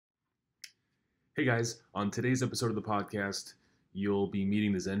Hey guys, on today's episode of the podcast, you'll be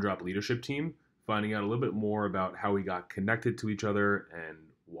meeting the Zendrop Leadership Team, finding out a little bit more about how we got connected to each other and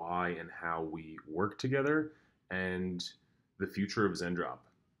why and how we work together and the future of Zendrop.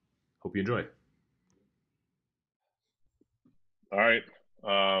 Hope you enjoy. All right.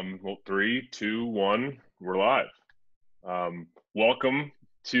 Well, three, two, one, we're live. Welcome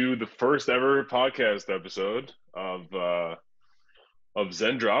to the first ever podcast episode of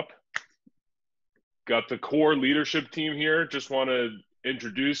Zendrop. Got the core leadership team here. Just want to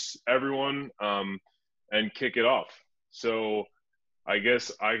introduce everyone and kick it off. So I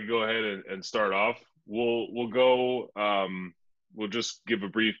guess I can go ahead and start off. We'll go. We'll just give a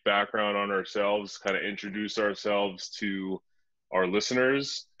brief background on ourselves, kind of introduce ourselves to our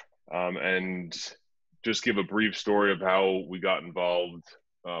listeners, and just give a brief story of how we got involved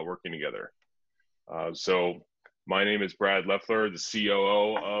working together. So my name is Brad Leffler, the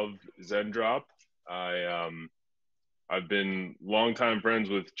COO of Zendrop. I've been longtime friends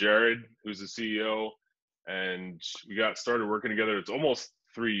with Jared, who's the CEO, and we got started working together. It's almost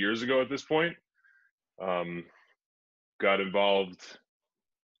 3 years ago at this point. Got involved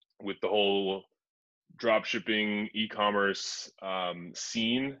with the whole dropshipping e-commerce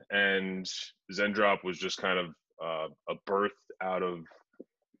scene, and Zendrop was just kind of a birth out of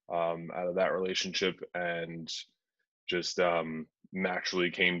that relationship, and just naturally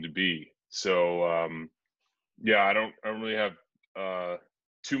came to be. So yeah, I don't really have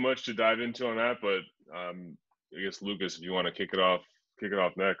too much to dive into on that, but I guess Lucas, if you want to kick it off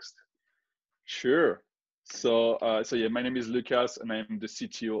next. Sure. So yeah, my name is Lucas, and I'm the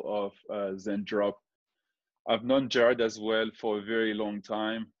CTO of Zendrop. I've known Jared as well for a very long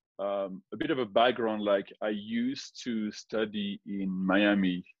time. A bit of a background, like I used to study in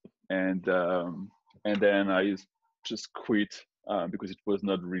Miami, and then I just quit because it was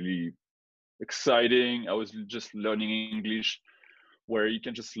not really exciting. I was just learning English, where you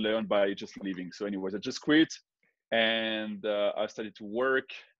can just learn by just living. So, anyways, I just quit, and I started to work.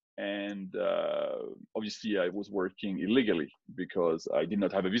 And obviously, I was working illegally because I did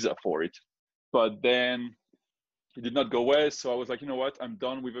not have a visa for it. But then it did not go well. So I was like, you know what? I'm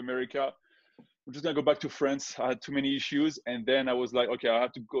done with America. I'm just gonna go back to France. I had too many issues, and then I was like, okay, I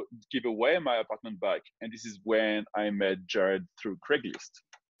have to go give away my apartment back. And this is when I met Jared through Craigslist.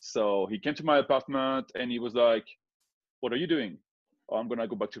 So he came to my apartment, and he was like, "What are you doing?" "Oh, I'm gonna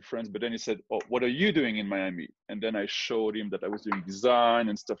go back to France." But then he said, "Oh, what are you doing in Miami?" And then I showed him that I was doing design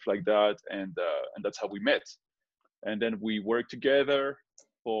and stuff like that, and that's how we met. And then we worked together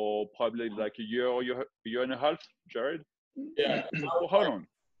for probably like a year and a half. Jared, Yeah, for how long?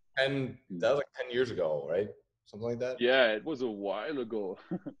 and that was like 10 years ago, right? Something like that. Yeah, it was a while ago,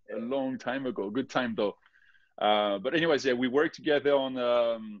 a long time ago. Good time though. But anyways, yeah, we worked together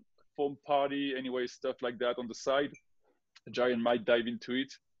on foam party, anyway, stuff like that on the side. Giant might dive into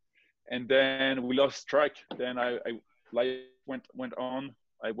it, and then we lost track. Then I life went on.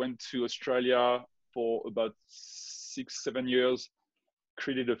 I went to Australia for about 6 7 years,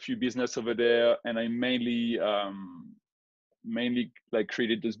 created a few business over there, and I mainly like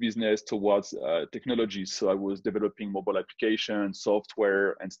created this business towards technology. So I was developing mobile applications,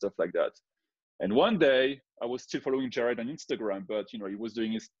 software, and stuff like that. And one day I was still following Jared on Instagram, but he was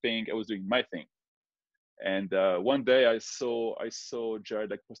doing his thing, I was doing my thing. And one day I saw Jared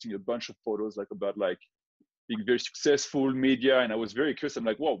like posting a bunch of photos like about like being very successful media, and I was very curious. I'm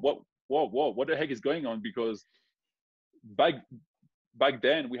like, whoa, what the heck is going on? Because back back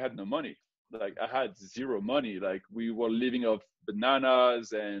then we had no money. Like I had zero money. Like we were living off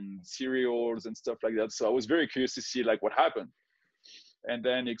bananas and cereals and stuff like that. So I was very curious to see like what happened. And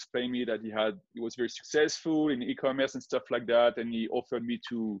then he explained me that he was very successful in e-commerce and stuff like that, and he offered me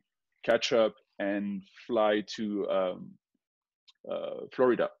to catch up and fly to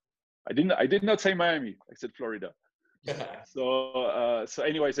Florida. I did not say Miami. I said Florida. So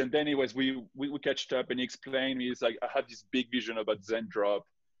anyways, and then anyways, we catched up, and he explained me, he's like, I had this big vision about Zendrop,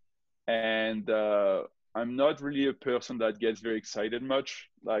 and I'm not really a person that gets very excited much.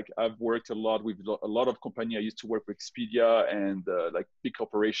 Like I've worked a lot with a lot of company. I used to work with Expedia and like big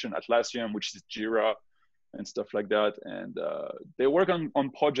corporation Atlassian, which is Jira and stuff like that. And they work on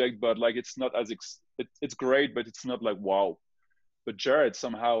project, but like it's not as it's great, but it's not like wow. But Jared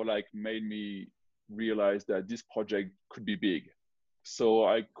somehow like made me realize that this project could be big. So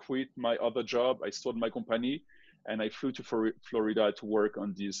I quit my other job. I sold my company, and I flew to Florida to work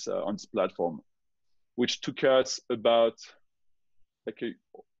on this platform, which took us about like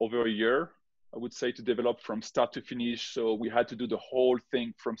over a year, I would say, to develop from start to finish. So we had to do the whole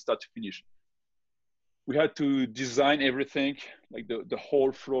thing from start to finish. we had to design everything, like the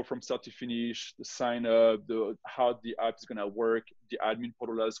whole flow from start to finish, the sign up, how the app is gonna work, the admin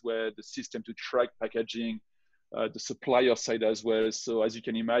portal as well, the system to track packaging, the supplier side as well. So as you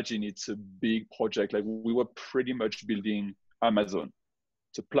can imagine, it's a big project. Like we were pretty much building Amazon.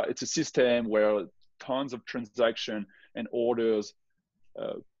 It's a system where tons of transaction and orders,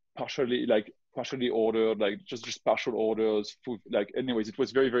 partially ordered, like just partial orders. Like anyways, it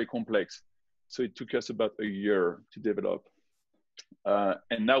was very, very complex. So it took us about a year to develop.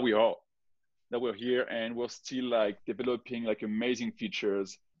 And now we're here and we're still like developing like amazing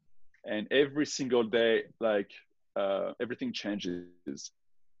features. And every single day, like everything changes.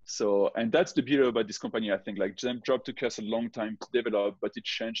 So, and that's the beauty about this company, I think. Like Zendrop took us a long time to develop, but it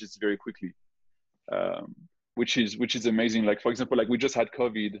changes very quickly, which is amazing. Like, for example, like we just had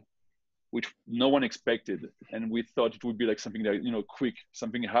COVID, which no one expected. And we thought it would be like something that, you know, quick,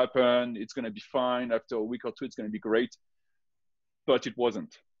 something happened, it's going to be fine. After a week or two, it's going to be great. But it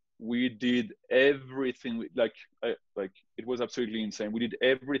wasn't. We did everything, like it was absolutely insane. We did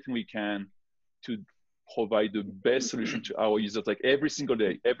everything we can to provide the best solution to our users, like every single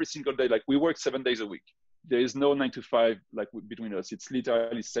day, like we work 7 days a week. There is no 9 to 5 like between us. It's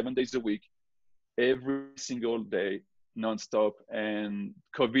literally 7 days a week, every single day, nonstop. And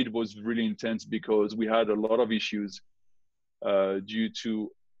COVID was really intense because we had a lot of issues due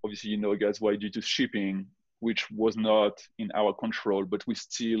to, obviously, you know, guys, why, due to shipping, which was not in our control, but we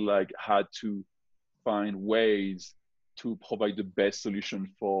still like had to find ways to provide the best solution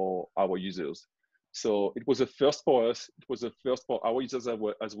for our users. So it was a first for us, it was a first for our users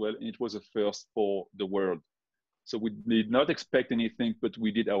as well, and it was a first for the world. So we did not expect anything, but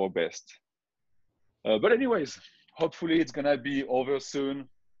we did our best. But anyways, hopefully it's gonna be over soon.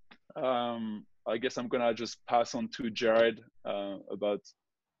 I guess I'm gonna just pass on to Jared about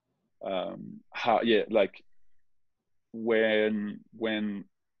how, yeah, like when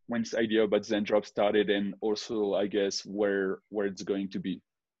this idea about Zendrop started, and also I guess where it's going to be.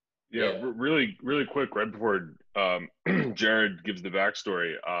 Yeah, really quick, right before Jared gives the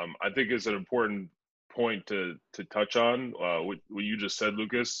backstory. I think it's an important point to touch on what you just said,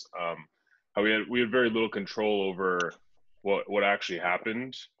 Lucas. How we had very little control over what actually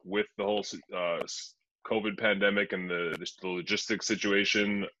happened with the whole COVID pandemic and the logistics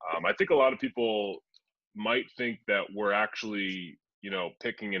situation. I think a lot of people might think that we're actually, you know,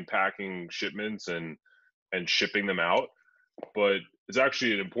 picking and packing shipments and shipping them out, but it's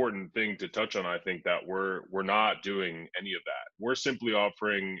actually an important thing to touch on. I think that we're not doing any of that. We're simply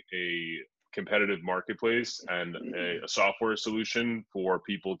offering a competitive marketplace and a software solution for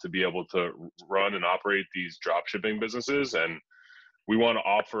people to be able to run and operate these drop shipping businesses. And we want to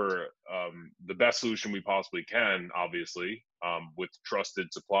offer the best solution we possibly can, obviously, with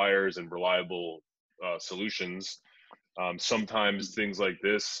trusted suppliers and reliable solutions. Sometimes things like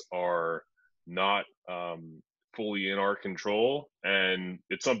this are not fully in our control, and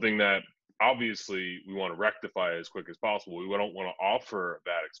it's something that obviously we want to rectify as quick as possible. We don't want to offer a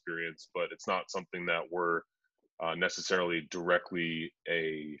bad experience, but it's not something that we're necessarily directly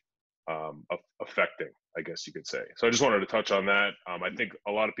affecting, I guess you could say. So I just wanted to touch on that. I think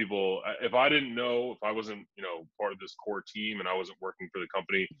a lot of people, if I didn't know, if I wasn't, you know, part of this core team and I wasn't working for the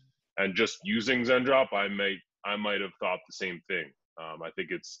company and just using Zendrop, I might have thought the same thing. I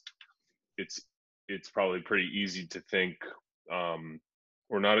think it's probably pretty easy to think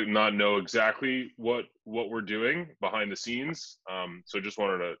or not know exactly what we're doing behind the scenes. So just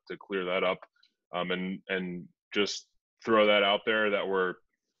wanted to clear that up and just throw that out there, that we're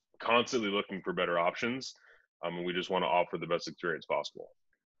constantly looking for better options, and we just want to offer the best experience possible.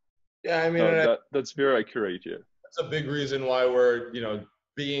 Yeah, I mean, that's very accurate. Yeah, that's a big reason why we're, you know,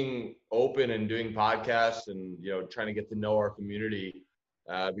 being open and doing podcasts and, you know, trying to get to know our community,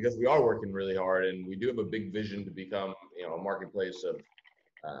 because we are working really hard and we do have a big vision to become, you know, a marketplace of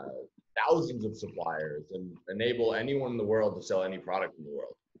thousands of suppliers and enable anyone in the world to sell any product in the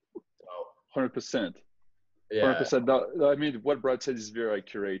world. So, 100%. yeah. 100%. I mean, what Brad said is very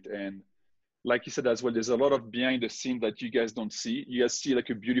accurate. And like you said as well, there's a lot of behind the scene that you guys don't see. You guys see like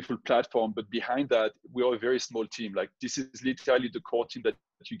a beautiful platform, but behind that, we are a very small team. Like this is literally the core team that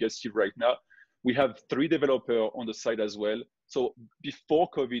you guys see right now. We have 3 developers on the side as well. So before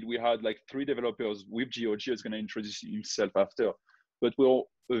COVID, we had like 3 developers with Gio. Gio is going to introduce himself after. But we're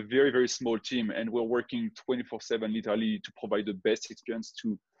a very, very small team, and we're working 24/7 literally to provide the best experience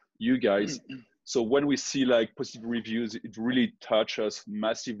to you guys. So when we see like positive reviews, it really touches us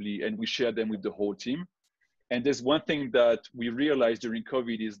massively, and we share them with the whole team. And there's one thing that we realized during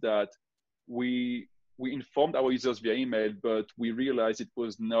COVID is that we we informed our users via email, but we realized it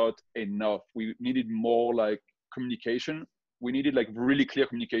was not enough. We needed more like communication. We needed like really clear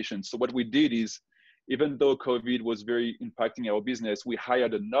communication. So what we did is, even though COVID was very impacting our business, we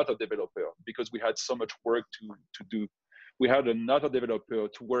hired another developer because we had so much work to do. We had another developer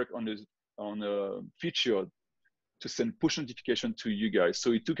to work on a feature to send push notification to you guys.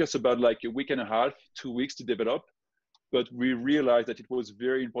 So it took us about like a week and a half, 2 weeks to develop, but we realized that it was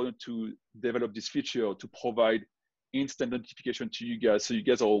very important to develop this feature to provide instant notification to you guys so you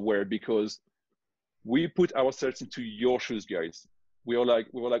guys are aware, because we put ourselves into your shoes, guys. We were like,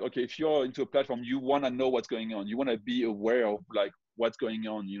 okay, if you're into a platform, you want to know what's going on. You want to be aware of like what's going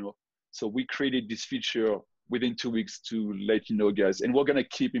on, you know? So we created this feature within 2 weeks to let you know, guys. And we're going to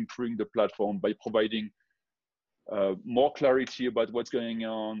keep improving the platform by providing more clarity about what's going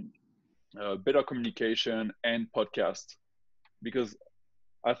on, better communication, and podcast. Because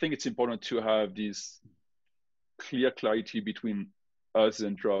I think it's important to have this clear clarity between us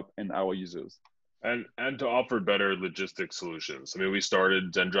and Zendrop and our users. And to offer better logistics solutions. I mean, we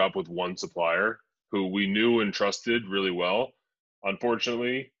started Zendrop with one supplier who we knew and trusted really well.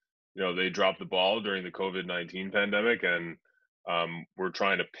 Unfortunately, you know, they dropped the ball during the COVID-19 pandemic, and we're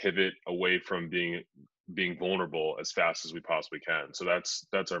trying to pivot away from being vulnerable as fast as we possibly can. So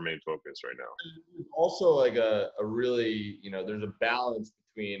that's our main focus right now. Also, like a really, you know, there's a balance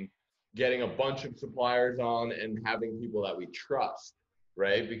between getting a bunch of suppliers on and having people that we trust,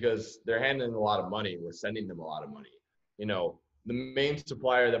 right? Because they're handling a lot of money. We're sending them a lot of money. You know, the main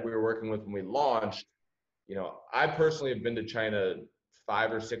supplier that we were working with when we launched, you know, I personally have been to China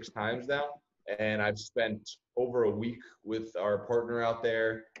 5 or 6 times now, and I've spent over a week with our partner out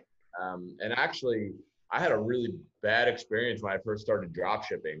there. And actually, I had a really bad experience when I first started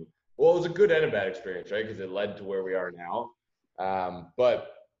dropshipping. Well, it was a good and a bad experience, right? Because it led to where we are now.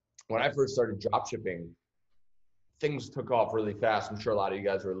 But when I first started dropshipping, things took off really fast. I'm sure a lot of you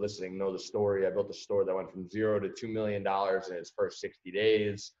guys who are listening know the story. I built a store that went from 0 to $2 million in its first 60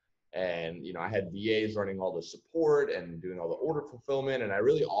 days. And, you know, I had VAs running all the support and doing all the order fulfillment. And I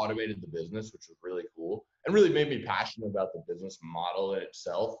really automated the business, which was really cool and really made me passionate about the business model in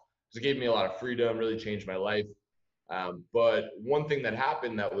itself. Because it gave me a lot of freedom, really changed my life. But one thing that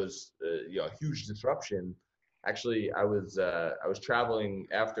happened that was, you know, a huge disruption. Actually, I was traveling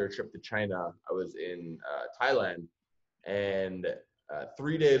after a trip to China. I was in Thailand, and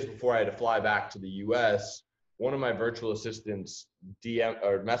 3 days before I had to fly back to the U.S., one of my virtual assistants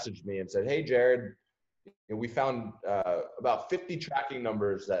messaged me and said, "Hey, Jared, we found about 50 tracking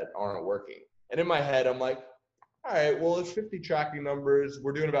numbers that aren't working." And in my head, I'm like, "All right, well, it's 50 tracking numbers.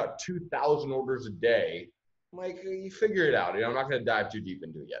 We're doing about 2,000 orders a day. I'm like, you figure it out. You know, I'm not going to dive too deep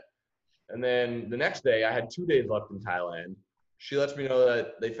into it yet." And then the next day, I had 2 days left in Thailand. She lets me know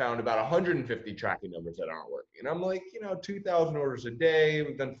that they found about 150 tracking numbers that aren't working. And I'm like, you know, 2,000 orders a day.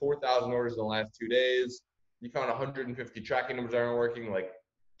 We've done 4,000 orders in the last 2 days. You found 150 tracking numbers that aren't working. Like,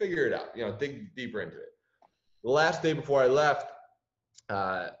 figure it out. You know, dig deeper into it. The last day before I left,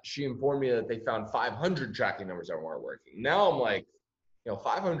 she informed me that they found 500 tracking numbers that weren't working. Now I'm like, you know,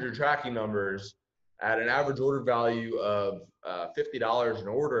 500 tracking numbers at an average order value of $50 an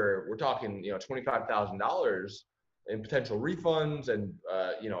order, we're talking, you know, $25,000 in potential refunds and,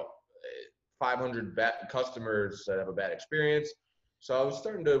 you know, 500 customers that have a bad experience. So I was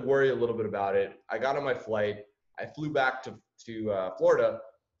starting to worry a little bit about it. I got on my flight. I flew back to Florida,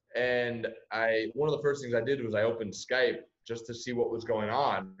 and one of the first things I did was I opened Skype just to see what was going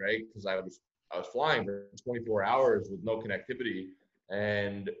on, right? Because I was flying for 24 hours with no connectivity.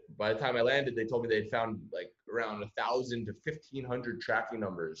 And by the time I landed, they told me they'd found like around 1,000 to 1,500 tracking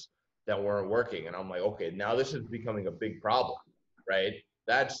numbers that weren't working. And I'm like, okay, now this is becoming a big problem, right?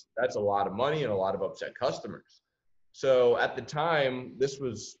 That's a lot of money and a lot of upset customers. So at the time, this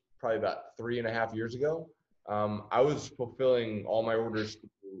was probably about 3.5 years ago, I was fulfilling all my orders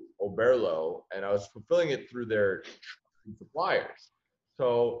through Oberlo, and I was fulfilling it through their suppliers.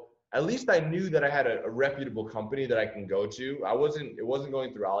 So at least I knew that I had a reputable company that I can go to. It wasn't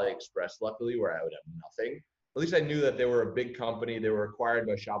going through AliExpress, luckily, where I would have nothing. At least I knew that they were a big company. They were acquired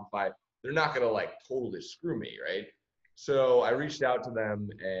by Shopify. They're not going to like totally screw me, right? So I reached out to them,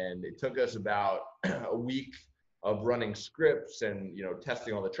 and it took us about a week of running scripts and, you know,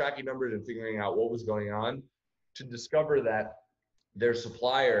 testing all the tracking numbers and figuring out what was going on to discover that their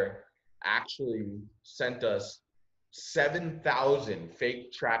supplier actually sent us 7,000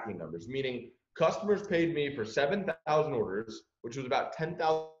 fake tracking numbers, meaning customers paid me for 7,000 orders, which was about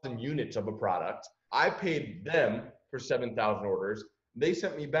 10,000 units of a product. I paid them for 7,000 orders. They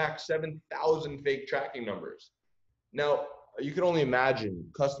sent me back 7,000 fake tracking numbers. Now, you can only imagine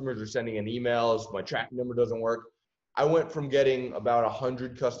customers are sending in emails. My tracking number doesn't work. I went from getting about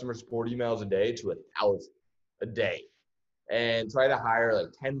 100 customer support emails a day to 1,000 a day, and try to hire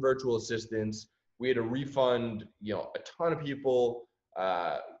like 10 virtual assistants. We had to refund, a ton of people.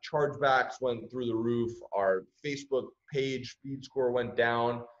 Chargebacks went through the roof. Our Facebook page feed score went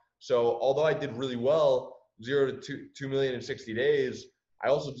down. So although I did really well, 0 to 2 million in 60 days, I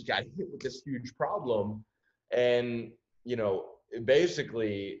also just got hit with this huge problem. And,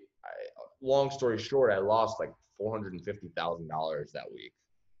 basically, long story short, I lost like $450,000 that week,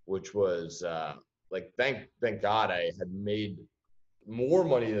 which was thank God I had made more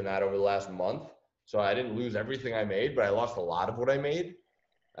money than that over the last month. So I didn't lose everything I made, but I lost a lot of what I made.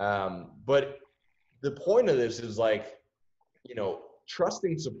 But the point of this is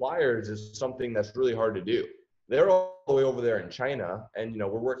trusting suppliers is something that's really hard to do. They're all the way over there in China, and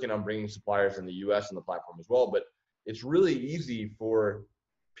we're working on bringing suppliers in the US on the platform as well. But it's really easy for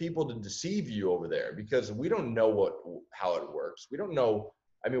people to deceive you over there because we don't know how it works. We don't know.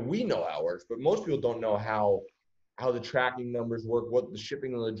 I mean, we know how it works, but most people don't know how the tracking numbers work, what the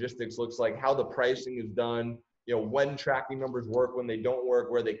shipping and logistics looks like, how the pricing is done, when tracking numbers work, when they don't work,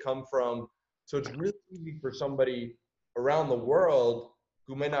 where they come from. So it's really easy for somebody around the world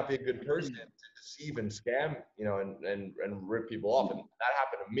who may not be a good person to deceive and scam, and rip people off. And that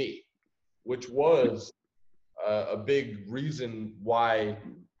happened to me, which was a big reason why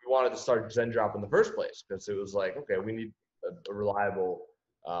we wanted to start Zendrop in the first place, because it was like, okay, we need a reliable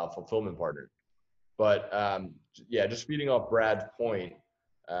fulfillment partner. But just feeding off Brad's point,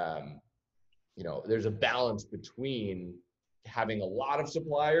 there's a balance between having a lot of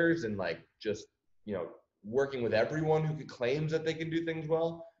suppliers and working with everyone who claims that they can do things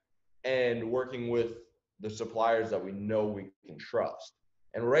well, and working with the suppliers that we know we can trust.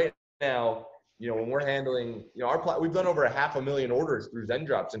 And right now, when we're handling, we've done over 500,000 orders through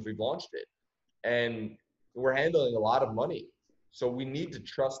Zendrop since we've launched it, and we're handling a lot of money. So we need to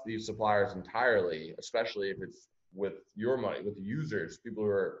trust these suppliers entirely, especially if it's with your money, with the users, people who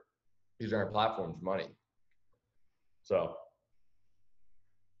are using our platform's money. So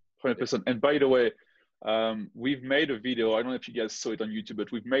 100%. And by the way, we've made a video. I don't know if you guys saw it on YouTube,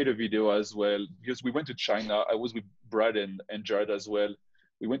 but we've made a video as well because we went to China. I was with Brad and Jared as well.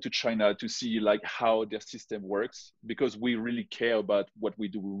 We went to China to see how their system works because we really care about what we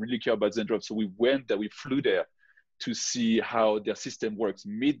do. We really care about Zendrop. So we went there, we flew there to see how their system works,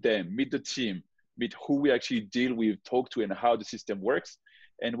 meet them, meet the team, meet who we actually deal with, talk to, and how the system works.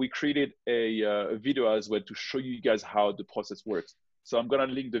 And we created a video as well to show you guys how the process works. So I'm going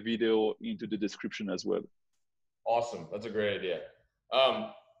to link the video into the description as well. Awesome. That's a great idea.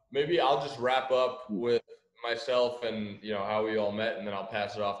 Maybe I'll just wrap up with myself and, how we all met, and then I'll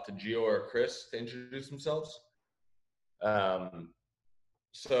pass it off to Gio or Chris to introduce themselves.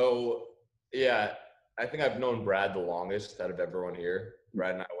 I think I've known Brad the longest out of everyone here.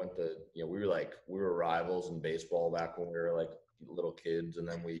 Brad and I went to, we were rivals in baseball back when we were like little kids. And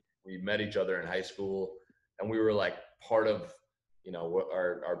then we met each other in high school, and we were like part of,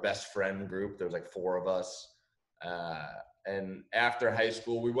 our best friend group. There was like 4 of us. And after high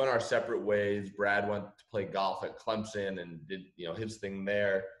school, we went our separate ways. Brad went to play golf at Clemson and did, his thing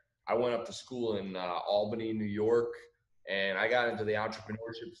there. I went up to school in Albany, New York. And I got into the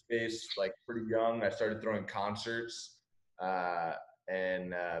entrepreneurship space like pretty young. I started throwing concerts,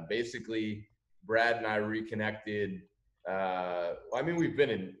 basically Brad and I reconnected. We've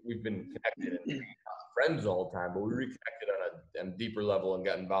been connected and friends the whole time, but we reconnected on a deeper level and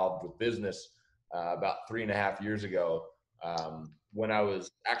got involved with business about 3.5 years ago, when I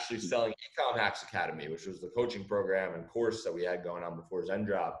was actually selling Ecom Hacks Academy, which was the coaching program and course that we had going on before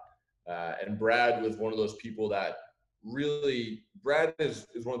Zendrop. And Brad was one of those people that really, Brad is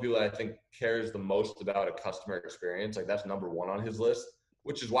one of the people that I think cares the most about a customer experience. Like that's number 1 on his list,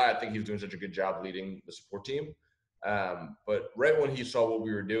 which is why I think he's doing such a good job leading the support team. But right when he saw what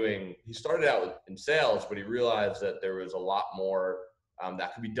we were doing, he started out in sales, but he realized that there was a lot more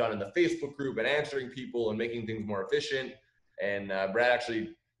that could be done in the Facebook group and answering people and making things more efficient. And Brad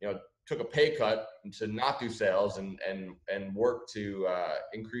actually, took a pay cut to not do sales and work to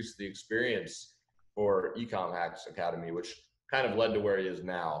increase the experience for Ecom Hacks Academy, which kind of led to where he is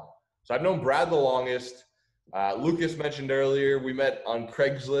now. So I've known Brad the longest. Lucas mentioned earlier, we met on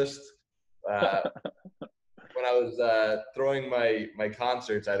Craigslist. When I was throwing my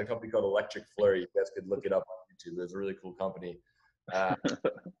concerts, I had a company called Electric Flurry. You guys could look it up on YouTube. It was a really cool company. My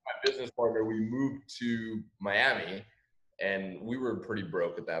business partner, we moved to Miami, and we were pretty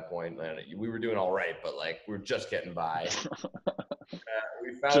broke at that point. We were doing all right, but we were just getting by.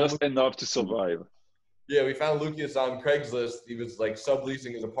 We found enough to survive. Yeah, we found Lucas on Craigslist. He was like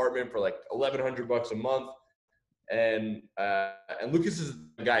subleasing his apartment for like $1,100 a month. And Lucas is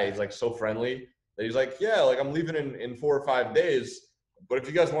the guy. He's like so friendly that he's like, yeah, like I'm leaving in 4 or 5 days, but if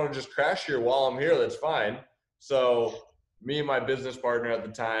you guys want to just crash here while I'm here, that's fine. So me and my business partner at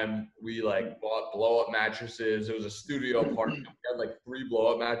the time, we like bought blow up mattresses. It was a studio apartment. We had like 3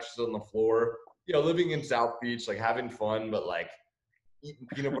 blow up mattresses on the floor. You know, living in South Beach, like having fun, but like eating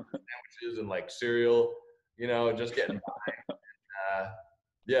peanut butter sandwiches and like cereal. You know, just getting by.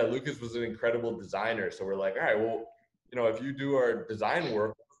 Yeah, Lucas was an incredible designer. So we're like, all right, well, you know, if you do our design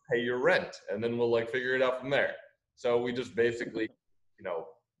work, pay your rent, and then we'll like figure it out from there. So we just basically, you know,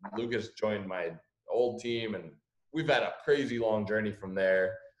 Lucas joined my old team, and we've had a crazy long journey from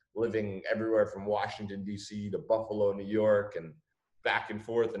there, living everywhere from Washington D.C. to Buffalo, New York, and back and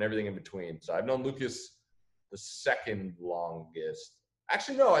forth, and everything in between. So I've known Lucas the second longest.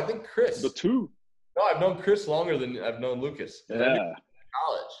 Actually, no, I think Chris. The two. No, I've known Chris longer than I've known Lucas. I knew him Yeah. in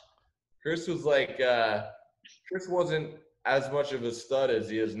college. Chris was like, Chris wasn't as much of a stud as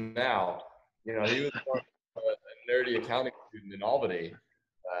he is now. You know, he was more of a nerdy accounting student in Albany,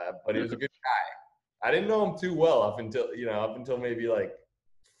 but he was a good guy. I didn't know him too well up until maybe like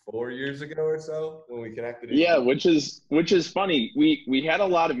 4 years ago or so when we connected. Yeah, which is funny. We had a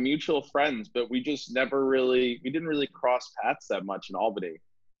lot of mutual friends, but we just we didn't really cross paths that much in Albany.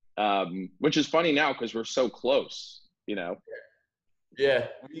 Which is funny now because we're so close, you know. Yeah,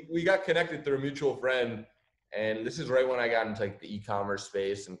 we got connected through a mutual friend, and this is right when I got into like the e-commerce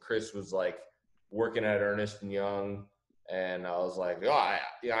space, and Chris was like working at Ernest and Young, and I was like, oh,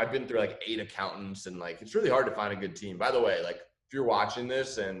 I've been through like 8 accountants, and like it's really hard to find a good team. By the way, like if you're watching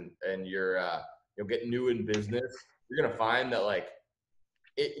this and you're getting new in business, you're gonna find that like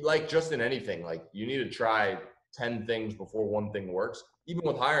just in anything, like you need to try 10 things before one thing works, even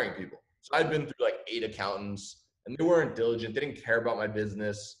with hiring people. So I'd been through like 8 accountants, and they weren't diligent. They didn't care about my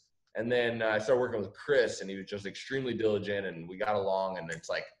business. And then I started working with Chris, and he was just extremely diligent, and we got along. And it's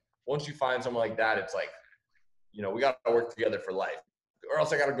like, once you find someone like that, it's like, you know, we got to work together for life, or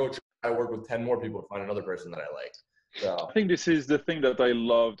else I got to go try to work with 10 more people to find another person that I like. So I think this is the thing that I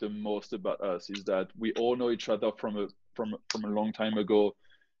love the most about us is that we all know each other from a long time ago,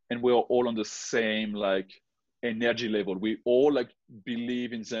 and we're all on the same like energy level. We all like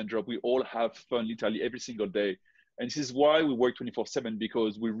believe in Zendrop. We all have fun literally every single day. And this is why we work 24/7,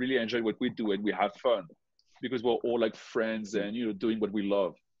 because we really enjoy what we do and we have fun because we're all like friends and, you know, doing what we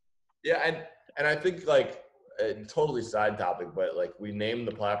love. yeah, and I think like totally side topic, but like we named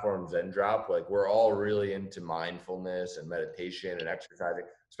the platform Zendrop. Like we're all really into mindfulness and meditation and exercising,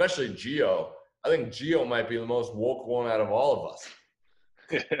 especially Gio. I think Gio might be the most woke one out of all of us.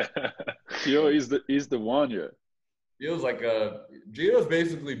 Gio is the one here. Gio's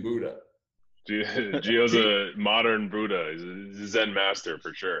basically Buddha. Gio's a modern Buddha. He's a Zen master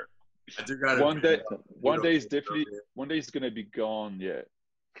for sure. I do got one day is gonna be gone. Yeah.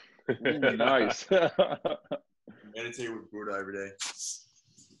 Ooh, nice. Meditate with Buddha every day.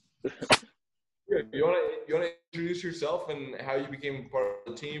 Yeah, you want to introduce yourself and how you became part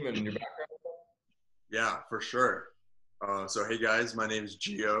of the team and your background? Yeah, for sure. So hey guys, my name is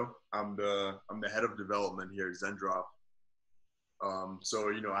Gio. I'm the head of development here at Zendrop. So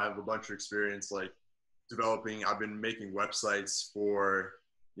you know, I have a bunch of experience like developing. I've been making websites for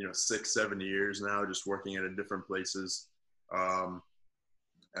 6-7 years now, just working at different places.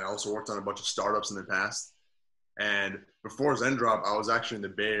 And I also worked on a bunch of startups in the past. And before Zendrop, I was actually in the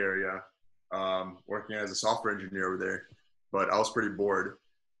Bay Area, working as a software engineer over there. But I was pretty bored.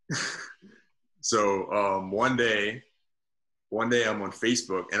 So one day I'm on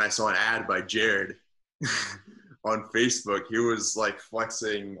Facebook and I saw an ad by Jared on Facebook. He was like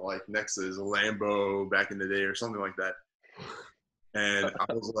flexing like next to his Lambo back in the day or something like that. And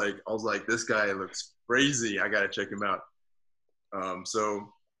I was like, this guy looks crazy. I gotta check him out.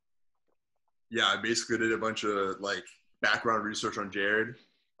 So yeah, I basically did a bunch of like background research on Jared,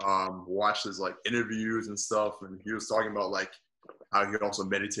 watched his like interviews and stuff, and he was talking about like how he also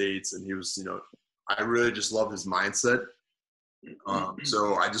meditates, and he was, I really just loved his mindset.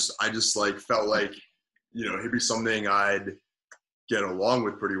 So I just like felt like, he'd be something I'd get along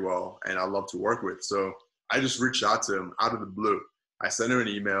with pretty well, and I'd love to work with. So I just reached out to him out of the blue. I sent him an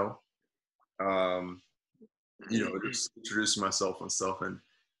email, just introducing myself and stuff, and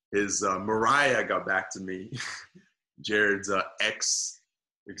his Mariah got back to me, Jared's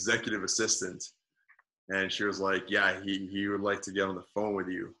ex-executive assistant, and she was like, yeah, he would like to get on the phone with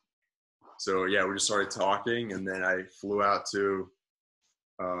you. So yeah, we just started talking, and then I flew out to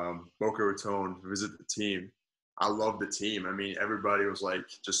Boca Raton to visit the team. I love the team. I mean, everybody was like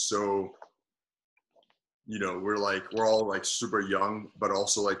just so we're all like super young, but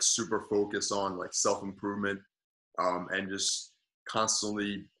also like super focused on like self-improvement, and just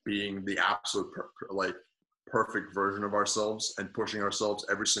constantly being the absolute perfect version of ourselves and pushing ourselves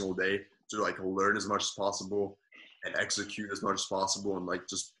every single day to like learn as much as possible and execute as much as possible and like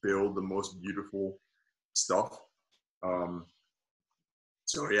just build the most beautiful stuff.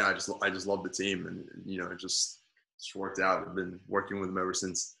 So yeah, I just love the team, and it just worked out. I've been working with them ever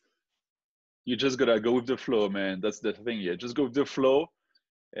since. You just gotta go with the flow, man. That's the thing. Yeah, just go with the flow,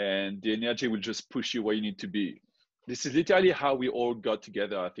 and the energy will just push you where you need to be. This is literally how we all got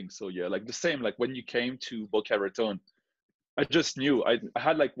together. I think so. Yeah, like the same. Like when you came to Boca Raton, I just knew I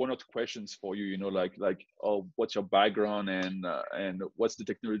had like one or two questions for you. Like oh, what's your background and what's the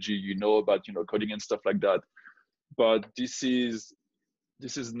technology about coding and stuff like that. But this is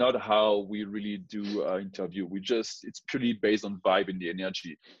not how we really do interview. It's purely based on vibe and the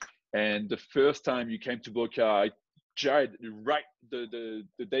energy. And the first time you came to Boca, Jared, right the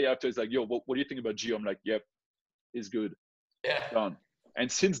day after, is like, yo, what do you think about Gio? I'm like, yep, it's good. Yeah. Done. And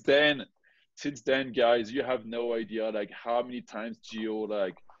since then, guys, you have no idea like how many times Gio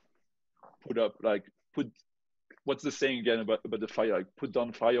like put what's the saying again about the fire? Like put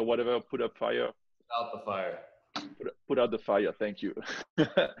down fire, whatever, put up fire. Out the fire. Put out the fire. Thank you.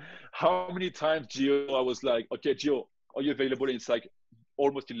 How many times, Gio, I was like, okay, Gio, are you available? And it's like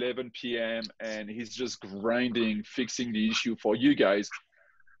almost 11 p.m. and he's just grinding, fixing the issue for you guys.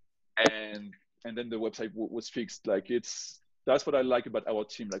 And then the website was fixed. Like that's what I like about our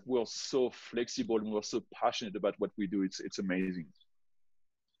team. Like we're so flexible and we're so passionate about what we do. It's amazing.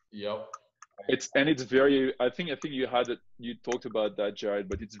 Yep. It's very, I think you talked about that, Jared,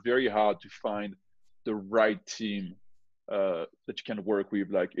 but it's very hard to find the right team that you can work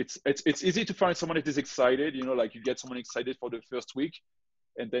with. Like it's easy to find someone that is excited, like you get someone excited for the first week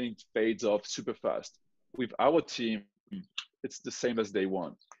and then it fades off super fast. With our team, it's the same as day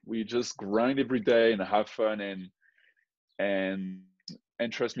one. We just grind every day and have fun and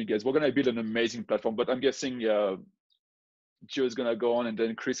trust me, guys, we're gonna build an amazing platform. But I'm guessing Joe is gonna go on, and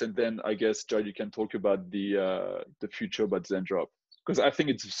then Chris, and then I guess Jared, you can talk about the future about Zendrop, because I think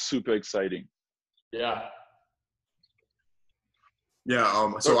it's super exciting. Yeah.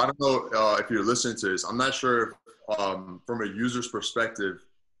 Yeah. So I don't know if you're listening to this. I'm not sure if, from a user's perspective,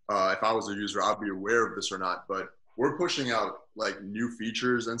 if I was a user, I'd be aware of this or not. But we're pushing out like new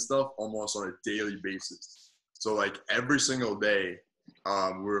features and stuff almost on a daily basis. So like every single day,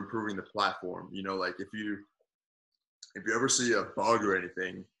 we're improving the platform. Like if you ever see a bug or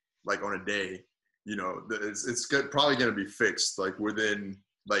anything like on a day, it's probably going to be fixed like within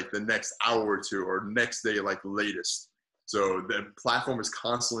like the next hour or two or next day, like latest. So the platform is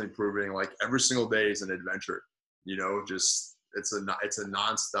constantly improving. Like every single day is an adventure. Just it's a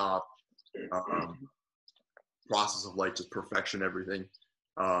nonstop process of like just perfection everything,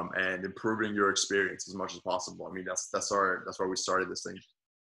 and improving your experience as much as possible. I mean, that's why we started this thing.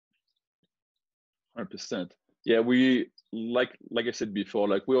 100%. Yeah, we like I said before,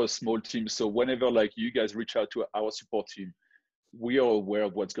 like we're a small team, so whenever like you guys reach out to our support team, we are aware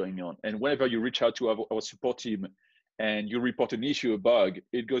of what's going on. And whenever you reach out to our support team and you report an issue, a bug,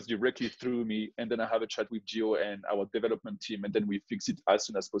 it goes directly through me, and then I have a chat with Gio and our development team, and then we fix it as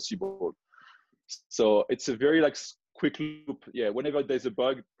soon as possible. So it's a very like quick loop. Yeah, whenever there's a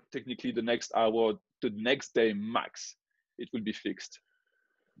bug, technically the next hour, the next day max, it will be fixed.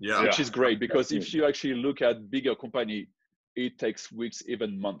 Yeah, which is great, because if you actually look at bigger company, it takes weeks,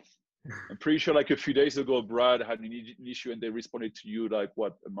 even months. I'm pretty sure like a few days ago, Brad had an issue and they responded to you like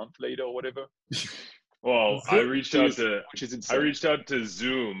what, a month later or whatever. Well, I reached out to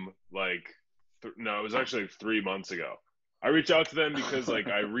Zoom like no, it was actually like 3 months ago. I reached out to them because like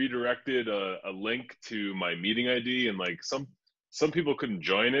I redirected a link to my meeting ID, and like some people couldn't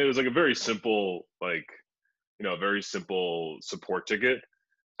join it. It was like a very simple very simple support ticket.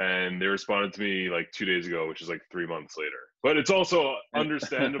 And they responded to me like 2 days ago, which is like 3 months later. But it's also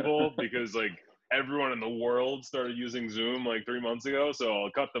understandable because like everyone in the world started using Zoom like 3 months ago. So I'll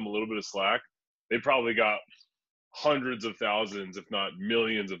cut them a little bit of slack. They probably got hundreds of thousands, if not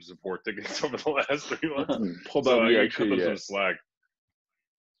millions of support tickets over the last 3 months. Probably, so I actually, cut them yeah. some slack.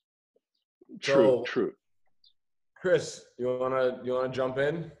 True. Chris, you wanna jump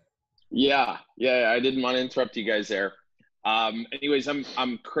in? Yeah. I didn't want to interrupt you guys there. Anyways,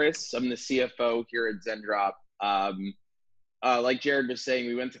 I'm Chris. I'm the CFO here at Zendrop. Like Jared was saying,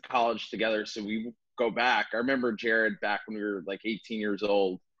 we went to college together, so we go back. I remember Jared back when we were like 18 years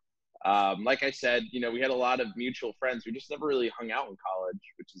old. Like I said, we had a lot of mutual friends. We just never really hung out in college,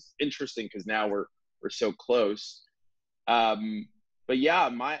 which is interesting because now we're so close. But but yeah,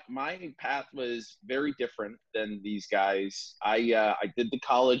 my path was very different than these guys. I did the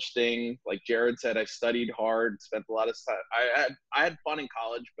college thing, like Jared said. I studied hard, spent a lot of time. I had fun in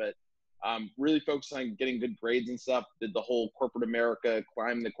college, but really focused on getting good grades and stuff. Did the whole corporate America,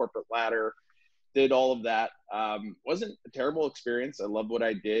 climbed the corporate ladder, did all of that. Wasn't a terrible experience. I loved what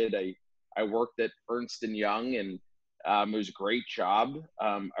I did. I worked at Ernst and Young, and it was a great job.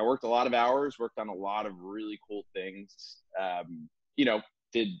 I worked a lot of hours, worked on a lot of really cool things. You know,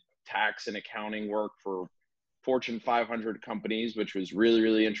 did tax and accounting work for Fortune 500 companies, which was really,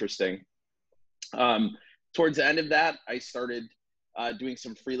 really interesting. Towards the end of that, I started doing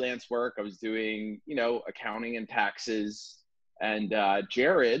some freelance work. I was doing, you know, accounting and taxes. And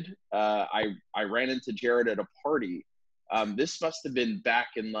Jared, I ran into Jared at a party. This must have been back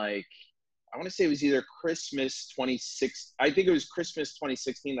in like, I want to say it was either Christmas 26. I think it was Christmas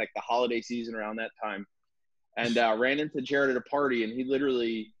 2016, like the holiday season around that time. And ran into Jared at a party, and he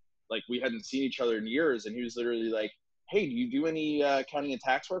literally, like, we hadn't seen each other in years, and he was literally like, "Hey, do you do any accounting and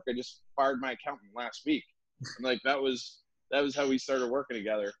tax work? I just fired my accountant last week." And like that was how we started working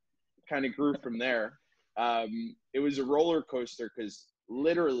together. Kind of grew from there. It was a roller coaster because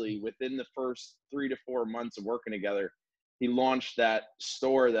literally within the first 3 to 4 months of working together, he launched that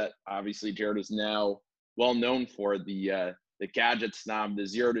store that obviously Jared is now well known for, the gadget snob, the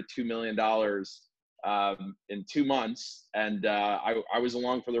 $0 to $2 million in 2 months. And I was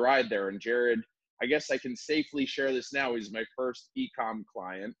along for the ride there. And Jared, I guess I can safely share this now, he's my first e-com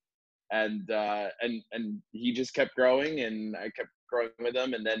client. And he just kept growing, and I kept growing with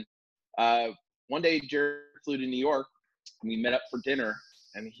him. And then one day Jared flew to New York, and we met up for dinner,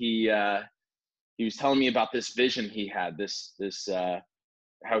 and he was telling me about this vision he had, this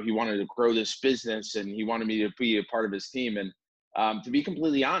how he wanted to grow this business, and he wanted me to be a part of his team. And to be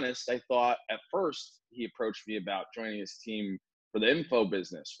completely honest, I thought at first he approached me about joining his team for the info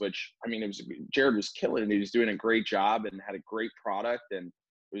business, which, I mean, Jared was killing it. He was doing a great job and had a great product, and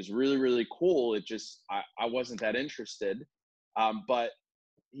it was really, really cool. It just, I wasn't that interested. But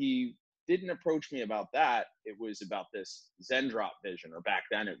he didn't approach me about that. It was about this Zendrop vision, or back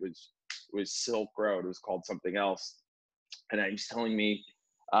then it was Silk Road. It was called something else. And he was telling me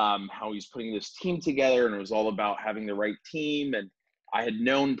how he's putting this team together, and it was all about having the right team. And I had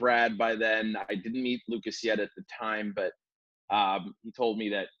known Brad by then. I didn't meet Lucas yet at the time, but he told me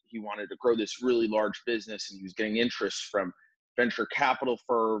that he wanted to grow this really large business, and he was getting interest from venture capital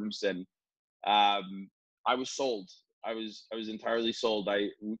firms. And I was sold. I was entirely sold.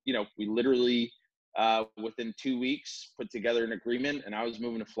 We literally within 2 weeks put together an agreement, and I was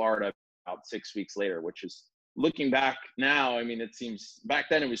moving to Florida about 6 weeks later, which is, looking back now, I mean, it seems back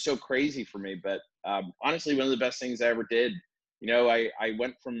then it was so crazy for me, but honestly, one of the best things I ever did. You know, I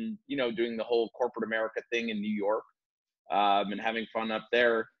went from, you know, doing the whole corporate America thing in New York and having fun up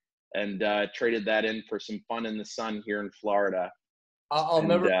there, and traded that in for some fun in the sun here in Florida. I'll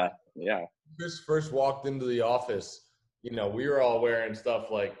never. Yeah. Chris first walked into the office, you know, we were all wearing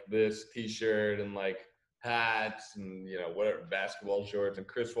stuff like this T-shirt and like hats and, you know, whatever, basketball shorts. And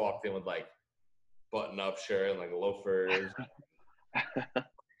Chris walked in with like button-up shirt and like loafers.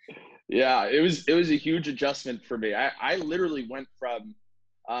 Yeah, it was a huge adjustment for me. I literally went from,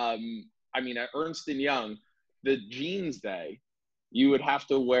 at Ernst and Young, the jeans day, you would have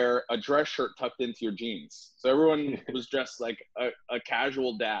to wear a dress shirt tucked into your jeans. So everyone was dressed like a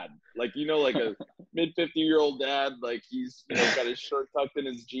casual dad, like, you know, like a mid 50-year-old dad, like he's, you know, got his shirt tucked in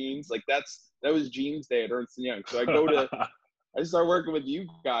his jeans. Like that was jeans day at Ernst and Young. So I start working with you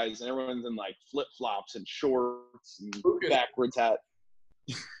guys, and everyone's in like flip flops and shorts and backwards hat.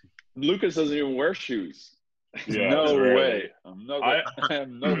 Lucas doesn't even wear shoes. Yeah, no rarely. way. I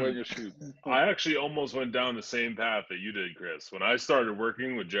am not wearing your shoes. I actually almost went down the same path that you did, Chris. When I started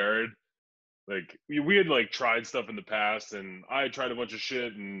working with Jared, like we had like tried stuff in the past, and I tried a bunch of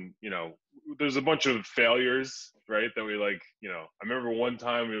shit, and, you know, there's a bunch of failures, right? That we like, you know, I remember one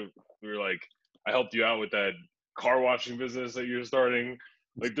time we were like, I helped you out with that car washing business that you're starting.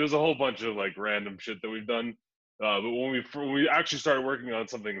 Like there's a whole bunch of like random shit that we've done. But when we actually started working on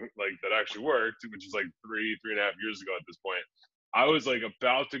something like that actually worked, which is like 3.5 years ago at this point, I was like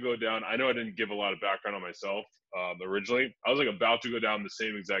about to go down. I know I didn't give a lot of background on myself originally. I was like about to go down the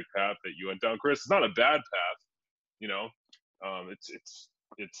same exact path that you went down, Chris. It's not a bad path, you know.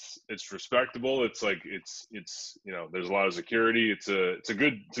 It's respectable. It's like it's you know, there's a lot of security. It's a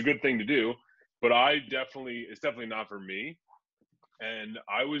good thing to do. But it's definitely not for me. And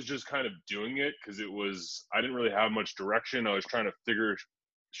I was just kind of doing it because I didn't really have much direction. I was trying to figure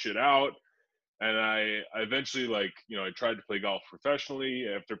shit out. And I eventually, like, you know, I tried to play golf professionally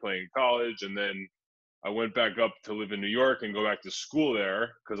after playing in college. And then I went back up to live in New York and go back to school there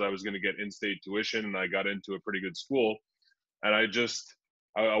because I was going to get in-state tuition, and I got into a pretty good school. And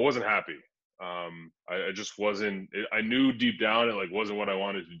I wasn't happy. I just wasn't. I knew deep down it like wasn't what I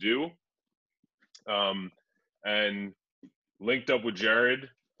wanted to do. And linked up with Jared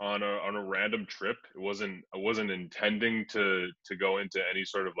on a random trip. I wasn't intending to go into any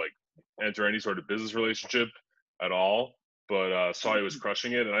sort of like enter any sort of business relationship at all. But saw he was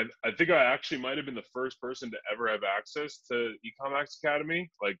crushing it, and I think I actually might have been the first person to ever have access to Ecommax Academy,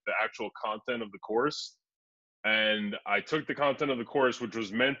 like the actual content of the course. And I took the content of the course, which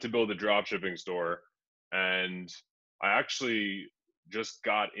was meant to build a dropshipping store, and I actually just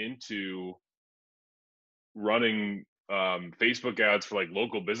got into running Facebook ads for like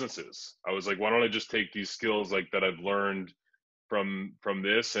local businesses. I was like, why don't I just take these skills like that I've learned from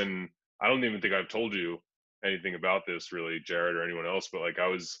this? And I don't even think I've told you anything about this really, Jared, or anyone else, but like I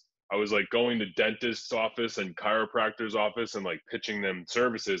was like going to dentist's office and chiropractor's office and like pitching them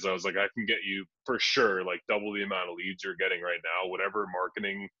services. I was like, I can get you for sure like double the amount of leads you're getting right now. Whatever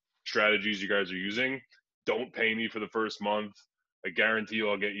marketing strategies you guys are using, don't pay me for the first month. I guarantee you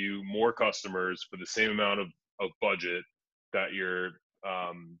I'll get you more customers for the same amount of budget that you're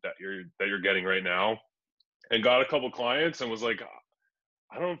getting right now. And got a couple clients and was like,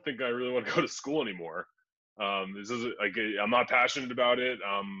 I don't think I really want to go to school anymore. This is like, I'm not passionate about it.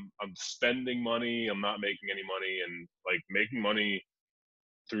 I'm spending money. I'm not making any money, and like making money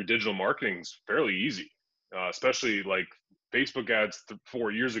through digital marketing is fairly easy. Especially like Facebook ads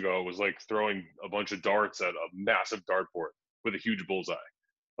 4 years ago was like throwing a bunch of darts at a massive dartboard with a huge bullseye.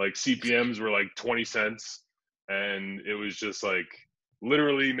 Like CPMs were like 20 cents, and it was just like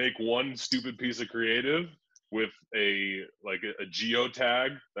literally make one stupid piece of creative with a geo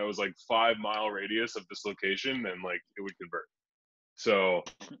tag that was like 5-mile radius of this location, and like it would convert. So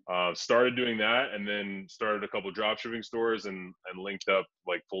started doing that, and then started a couple of dropshipping stores, and linked up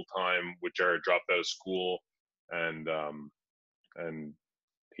like full time with Jared. Dropped out of school, and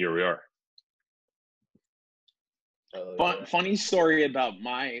here we are. Funny story about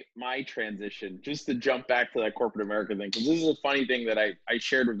my transition, just to jump back to that corporate America thing, because this is a funny thing that I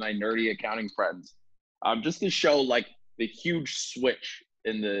shared with my nerdy accounting friends, just to show like the huge switch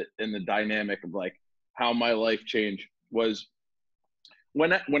in the dynamic of like how my life changed. Was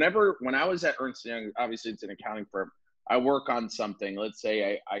when I was at Ernst & Young, obviously it's an accounting firm, I work on something, let's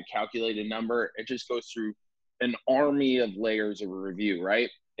say I calculate a number, it just goes through an army of layers of a review, right?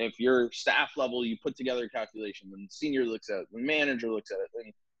 If you're staff level, you put together a calculation, then the senior looks at it, the manager looks at it,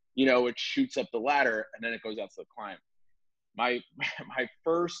 then, you know, it shoots up the ladder, and then it goes out to the client. My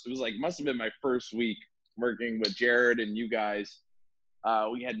first, it was like, must have been my first week working with Jared and you guys.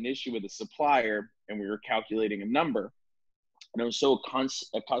 We had an issue with a supplier, and we were calculating a number, and I was so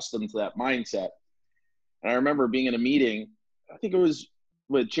accustomed to that mindset. And I remember being in a meeting, I think it was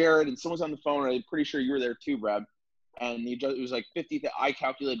with Jared, and someone's on the phone, and I'm pretty sure you were there too, Brad. And it was like I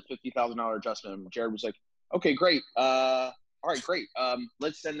calculated $50,000 adjustment. And Jared was like, okay, great. All right, great.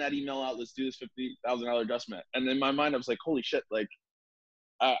 Let's send that email out. Let's do this $50,000 adjustment. And in my mind, I was like, holy shit, like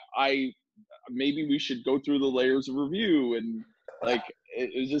maybe we should go through the layers of review. And like,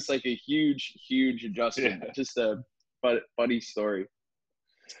 it was just like a huge, huge adjustment. Yeah. Just a funny story.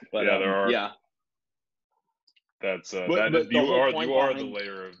 But yeah, there are. Yeah. That's you are the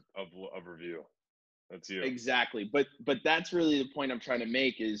layer of review. That's you. Exactly. But that's really the point I'm trying to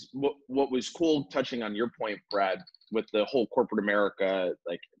make, is what was cool, touching on your point, Brad, with the whole corporate America,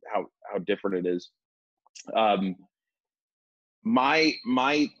 like how different it is.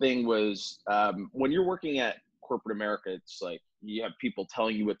 My thing was, when you're working at corporate America, it's like you have people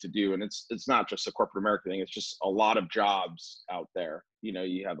telling you what to do, and it's not just a corporate America thing. It's just a lot of jobs out there. You know,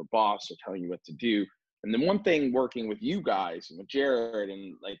 you have a boss who's telling you what to do. And then one thing, working with you guys and with Jared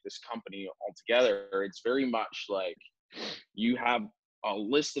and like this company altogether, it's very much like you have a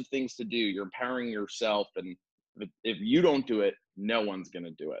list of things to do. You're empowering yourself, and if you don't do it, no one's going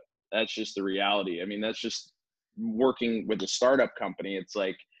to do it. That's just the reality. I mean, that's just working with a startup company. It's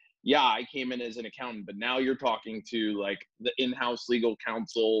like, yeah, I came in as an accountant, but now you're talking to like the in-house legal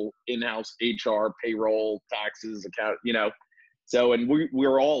counsel, in-house HR, payroll, taxes, account, you know. So, and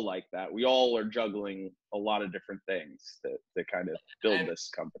we're all like that. We all are juggling a lot of different things to kind of build this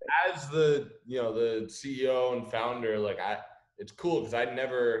company. As the CEO and founder, like it's cool because I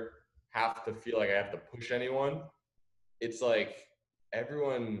never have to feel like I have to push anyone. It's like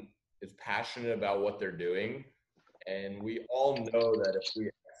everyone is passionate about what they're doing, and we all know that if we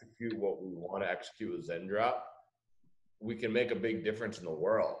execute what we want to execute with Zendrop, we can make a big difference in the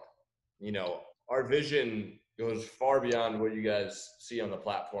world. You know, our vision goes far beyond what you guys see on the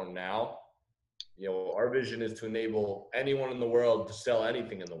platform now. our vision is to enable anyone in the world to sell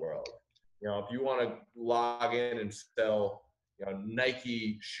anything in the world. If you want to log in and sell,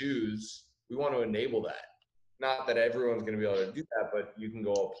 Nike shoes, we want to enable that. Not that everyone's going to be able to do that, but you can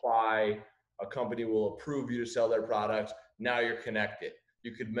go apply. A company will approve you to sell their products. Now you're connected.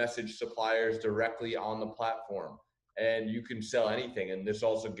 You could message suppliers directly on the platform, and you can sell anything. And this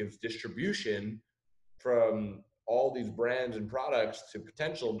also gives distribution from all these brands and products to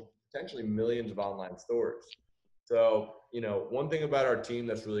potentially millions of online stores. So, one thing about our team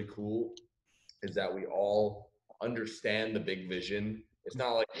that's really cool is that we all understand the big vision. It's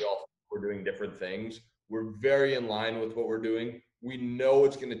not like we're doing different things. We're very in line with what we're doing. We know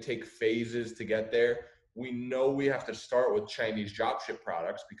it's going to take phases to get there. We know we have to start with Chinese dropship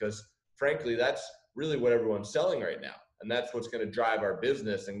products because, frankly, that's really what everyone's selling right now. And that's what's going to drive our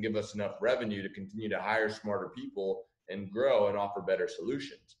business and give us enough revenue to continue to hire smarter people and grow and offer better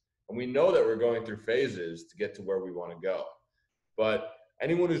solutions. And we know that we're going through phases to get to where we want to go. But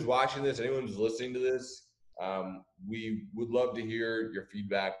anyone who's watching this, anyone who's listening to this, we would love to hear your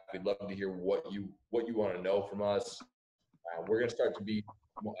feedback. We'd love to hear what you want to know from us. We're going to start to be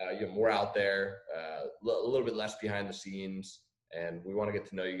more out there, a little bit less behind the scenes, and we want to get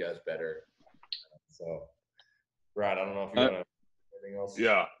to know you guys better. So, Brad, I don't know if you want to anything else.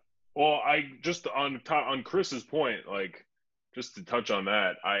 Yeah. Well, I just on Chris's point, like just to touch on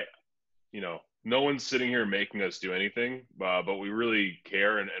that, no one's sitting here making us do anything, but we really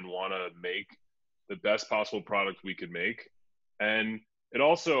care and want to make the best possible product we could make. And it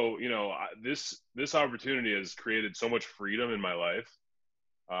also, this opportunity has created so much freedom in my life.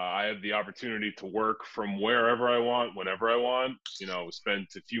 I have the opportunity to work from wherever I want, whenever I want. Spent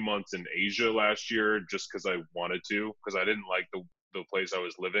a few months in Asia last year just because I wanted to, because I didn't like the place I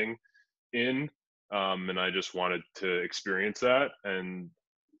was living in, and I just wanted to experience that. And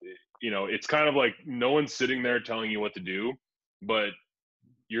it's kind of like no one's sitting there telling you what to do, but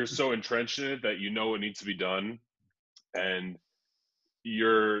you're so entrenched in it that what needs to be done, and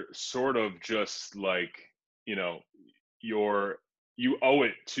you're sort of just like you owe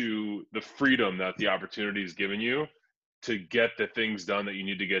it to the freedom that the opportunity has given you to get the things done that you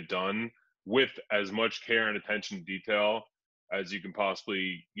need to get done with as much care and attention to detail as you can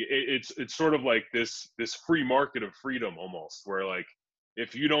possibly. It's sort of like this free market of freedom almost, where like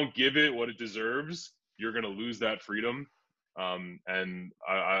if you don't give it what it deserves, you're going to lose that freedom. And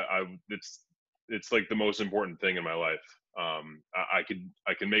it's like the most important thing in my life. I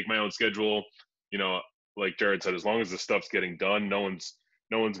can make my own schedule, like Jared said, as long as the stuff's getting done, no one's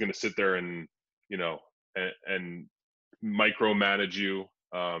going to sit there and, and micromanage you.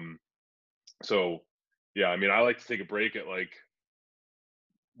 So yeah, I like to take a break at like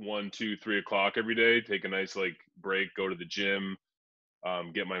 1, 2, 3 o'clock every day, take a nice like break, go to the gym,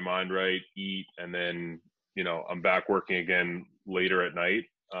 get my mind right, eat, and then, I'm back working again later at night.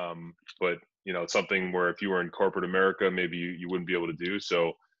 But it's something where if you were in corporate America, maybe you wouldn't be able to do.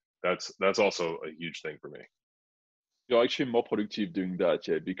 So that's also a huge thing for me. You're actually more productive doing that,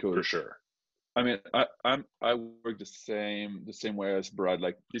 yeah, because For sure. I work the same way as Brad.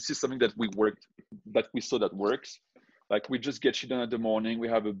 Like this is something that we saw that works. Like we just get shit done at the morning. We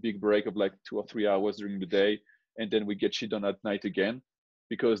have a big break of like 2 or 3 hours during the day, and then we get shit done at night again,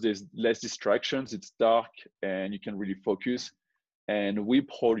 because there's less distractions. It's dark and you can really focus. And we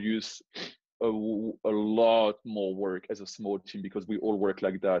produce a lot more work as a small team because we all work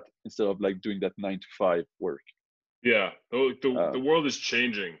like that instead of like doing that 9 to 5 work. Yeah, the world is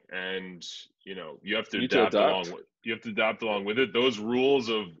changing, and you have to adapt along with it. Those rules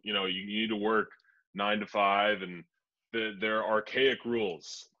of you need to work 9 to 5, and they're archaic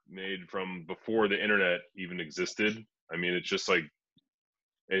rules made from before the internet even existed.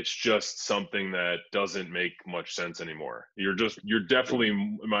 It's just something that doesn't make much sense anymore. You're definitely,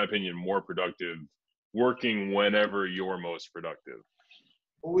 in my opinion, more productive working whenever you're most productive.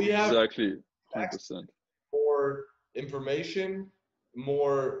 We have exactly 100% more information,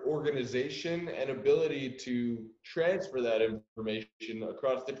 more organization, and ability to transfer that information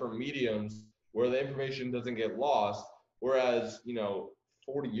across different mediums where the information doesn't get lost. Whereas,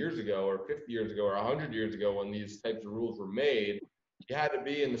 40 years ago or 50 years ago or 100 years ago, when these types of rules were made, you had to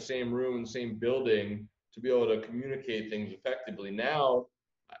be in the same room, in the same building to be able to communicate things effectively. Now,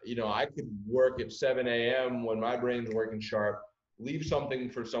 I could work at 7 a.m. when my brain's working sharp, leave something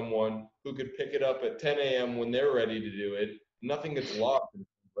for someone who could pick it up at 10 a.m. when they're ready to do it. Nothing gets lost in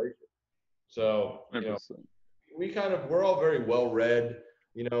translation. So, we're all very well read.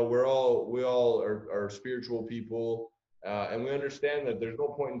 We all are spiritual people, and we understand that there's no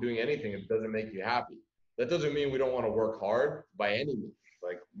point in doing anything if it doesn't make you happy. That doesn't mean we don't want to work hard by any means.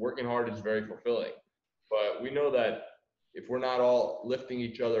 Like working hard is very fulfilling, but we know that if we're not all lifting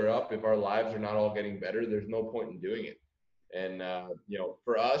each other up, if our lives are not all getting better, there's no point in doing it. And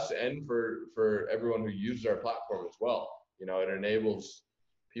for us and for everyone who uses our platform as well, it enables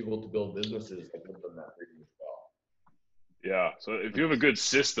people to build businesses that give them that freedom as well. Yeah. So if you have a good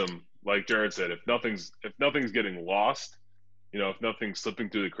system, like Jared said, if nothing's getting lost, if nothing's slipping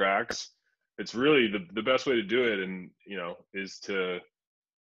through the cracks, it's really the best way to do it, and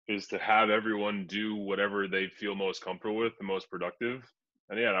is to have everyone do whatever they feel most comfortable with, the most productive.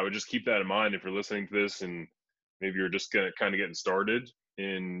 And yeah, I would just keep that in mind if you're listening to this and maybe you're just kind of getting started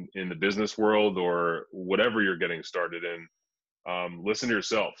in the business world or whatever you're getting started in. Listen to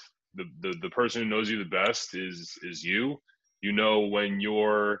yourself. The person who knows you the best is you. When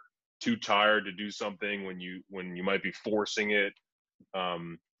you're too tired to do something, when you might be forcing it,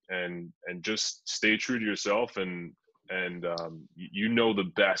 and just stay true to yourself, and the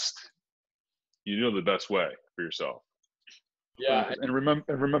best way for yourself. Yeah, And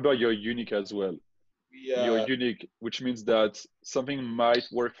remember, you're unique as well. You're unique, which means that something might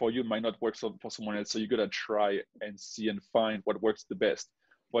work for you, might not work for someone else. So you gotta try and see and find what works the best.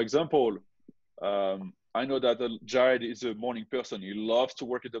 For example, I know that Jared is a morning person. He loves to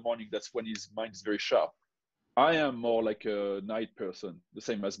work in the morning. That's when his mind is very sharp. I am more like a night person, the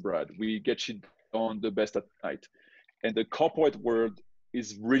same as Brad. We get shit done the best at night. And the corporate world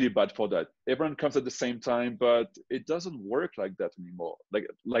is really bad for that. Everyone comes at the same time, but it doesn't work like that anymore.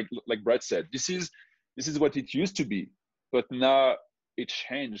 Like Brad said, this is what it used to be, but now it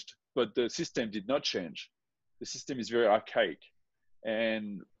changed. But the system did not change. The system is very archaic.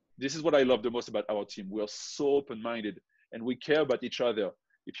 And this is what I love the most about our team. We are so open-minded and we care about each other.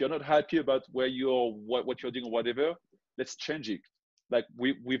 If you're not happy about where you're, what you're doing or whatever, let's change it. Like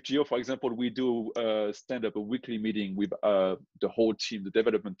with Gio, for example, we do stand-up, a weekly meeting with the whole team, the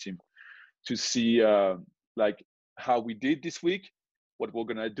development team, to see like how we did this week, what we're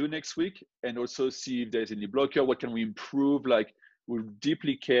gonna do next week, and also see if there's any blocker, what can we improve. Like we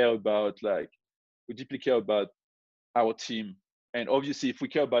deeply care about our team. And obviously, if we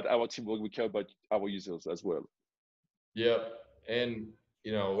care about our team, we care about our users as well. Yep. And,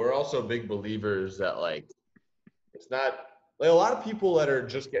 we're also big believers that it's not like a lot of people that are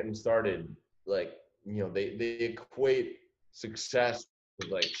just getting started, they equate success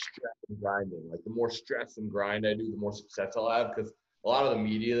with stress and grinding. Like the more stress and grind I do, the more success I'll have, because a lot of the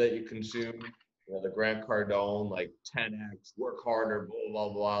media that you consume, the Grant Cardone, 10x, work harder, blah,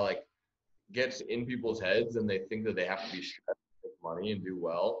 blah, blah, gets in people's heads and they think that they have to be stressed to make money and do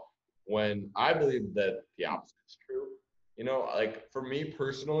well, when I believe that the opposite is true. For me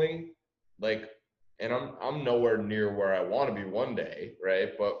personally, and I'm nowhere near where I want to be one day, right?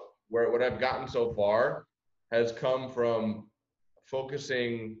 But what I've gotten so far has come from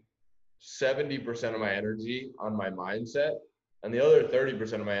focusing 70% of my energy on my mindset and the other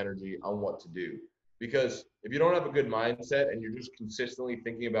 30% of my energy on what to do. Because if you don't have a good mindset and you're just consistently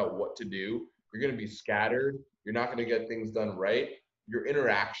thinking about what to do, you're going to be scattered. You're not going to get things done right. Your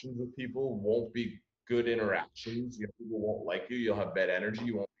interactions with people won't be good interactions. People won't like you. You'll have bad energy.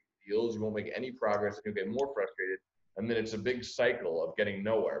 You won't make deals. You won't make any progress. You'll get more frustrated. And then it's a big cycle of getting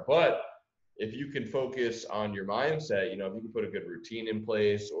nowhere. But if you can focus on your mindset, if you can put a good routine in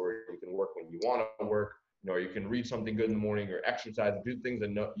place, or you can work when you want to work, or you can read something good in the morning, or exercise, do things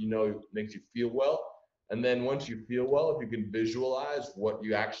that makes you feel well. And then once you feel well, if you can visualize what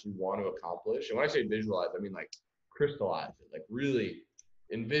you actually want to accomplish, and when I say visualize, I mean crystallize it, really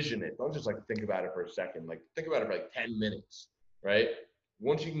envision it. Don't just think about it for a second. Think about it for 10 minutes, right?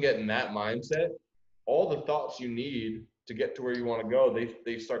 Once you can get in that mindset, all the thoughts you need to get to where you want to go,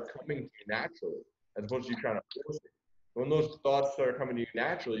 they start coming to you naturally, as opposed to you trying to force it. When those thoughts start coming to you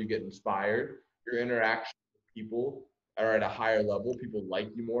naturally, you get inspired. Your interactions with people are at a higher level. People like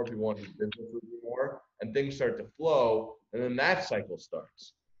you more. People want to do business with you more, and things start to flow. And then that cycle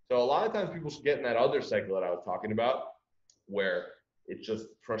starts. So a lot of times people get in that other cycle that I was talking about, where it's just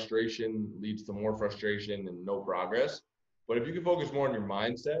frustration leads to more frustration and no progress. But if you can focus more on your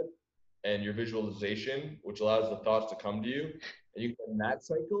mindset and your visualization, which allows the thoughts to come to you, and you get in that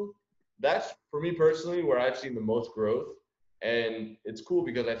cycle, that's, for me personally, where I've seen the most growth. And it's cool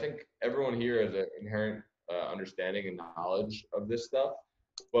because I think everyone here has an inherent understanding and knowledge of this stuff.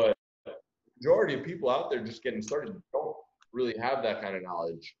 But the majority of people out there just getting started don't really have that kind of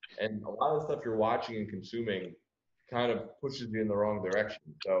knowledge. And a lot of the stuff you're watching and consuming kind of pushes you in the wrong direction.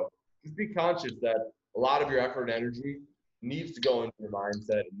 So just be conscious that a lot of your effort and energy needs to go into your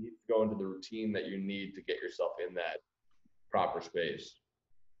mindset. It needs to go into the routine that you need to get yourself in that proper space.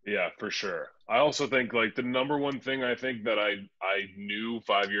 Yeah, for sure. I also think like the number one thing I think that I knew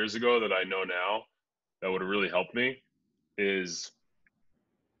 5 years ago that I know now that would have really helped me is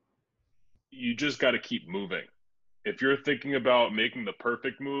you just got to keep moving. If you're thinking about making the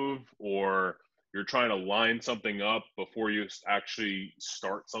perfect move or you're trying to line something up before you actually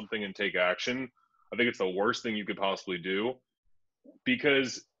start something and take action, I think it's the worst thing you could possibly do,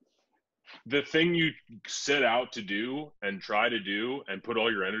 because the thing you set out to do and try to do and put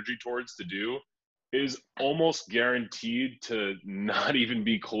all your energy towards to do is almost guaranteed to not even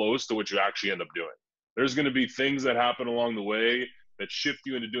be close to what you actually end up doing. There's going to be things that happen along the way that shift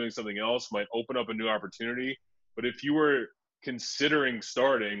you into doing something else, might open up a new opportunity. But if you were considering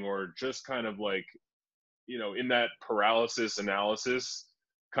starting or just kind of like, in that paralysis analysis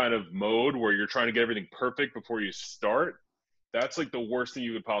kind of mode where you're trying to get everything perfect before you start, that's like the worst thing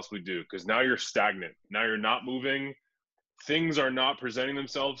you could possibly do, because now you're stagnant. Now you're not moving. Things are not presenting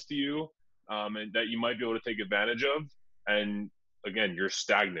themselves to you, and that you might be able to take advantage of. And again, you're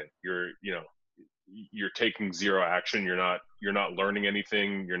stagnant. You're taking zero action. You're not learning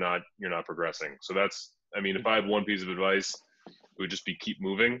anything. You're not progressing. So that's, I mean, if I had one piece of advice, it would just be keep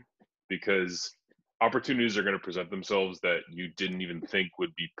moving, because opportunities are going to present themselves that you didn't even think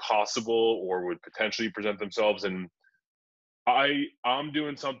would be possible or would potentially present themselves. And I'm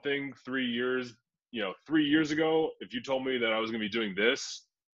doing something 3 years ago. If you told me that I was going to be doing this,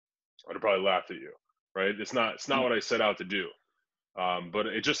 I'd have probably laughed at you, right? It's not what I set out to do. But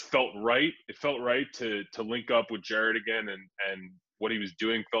it just felt right. It felt right to link up with Jared again, and what he was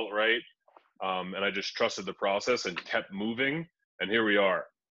doing felt right. And I just trusted the process and kept moving, and here we are.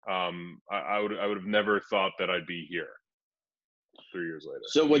 I would have never thought that I'd be here 3 years later.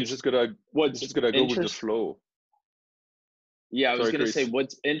 So You just gotta go with the interest? flow. Yeah, I was Sorry, going to say Chris.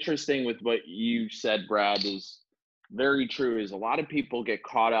 what's interesting with what you said, Brad, is very true. Is a lot of people get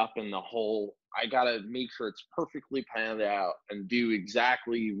caught up in the whole, I got to make sure it's perfectly planned out and do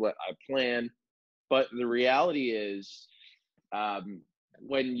exactly what I plan. But the reality is,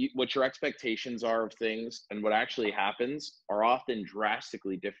 what your expectations are of things and what actually happens are often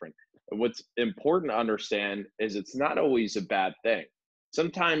drastically different. And what's important to understand is it's not always a bad thing.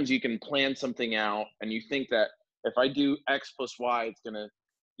 Sometimes you can plan something out and you think that if I do X plus Y, it's gonna,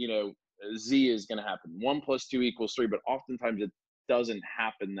 you know, Z is gonna happen. 1 + 2 = 3, but oftentimes it doesn't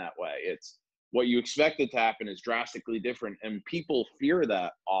happen that way. It's what you expect it to happen is drastically different, and people fear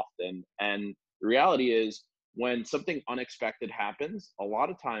that often. And the reality is, when something unexpected happens, a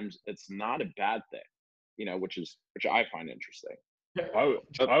lot of times it's not a bad thing, which I find interesting. I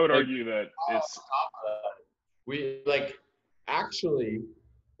would argue that it's We like actually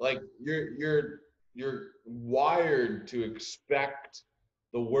like you're wired to expect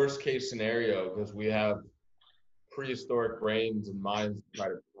the worst case scenario because we have prehistoric brains and minds to try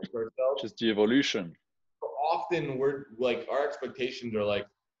to protect ourselves. Just the evolution. Often we're like our expectations are like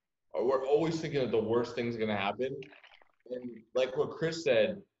we're always thinking that the worst thing's gonna happen. And like what Chris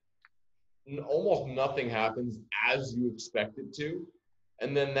said, almost nothing happens as you expect it to.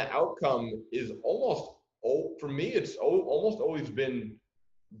 And then the outcome is almost, for me, it's almost always been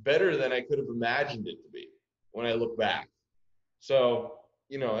better than I could have imagined it to be when I look back. So,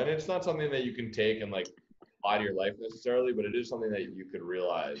 and it's not something that you can take and like apply to your life necessarily, but it is something that you could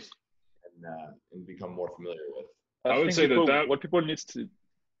realize and become more familiar with. I would think say that what people needs to.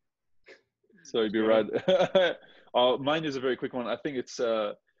 Sorry, be right. Mine is a very quick one. I think it's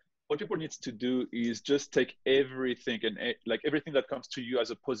what people needs to do is just take everything and like everything that comes to you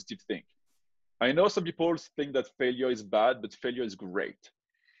as a positive thing. I know some people think that failure is bad, but failure is great.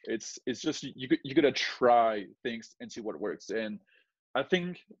 It's just you gotta try things and see what works. And I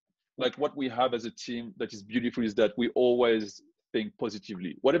think like what we have as a team that is beautiful is that we always think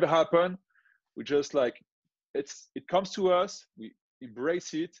positively. Whatever happened, we just like it comes to us, we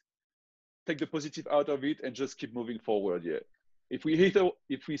embrace it, take the positive out of it, and just keep moving forward. Yeah. If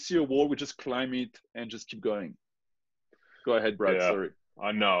we see a wall, we just climb it and just keep going. Go ahead, Brad. yeah. Sorry.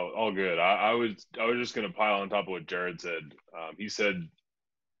 I know, all good. I was just gonna pile on top of what Jared said. He said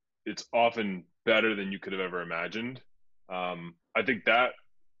it's often better than you could have ever imagined. I think that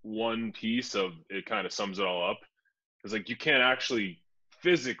one piece of it kind of sums it all up. Because like you can't actually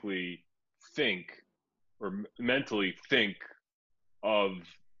physically think or mentally think of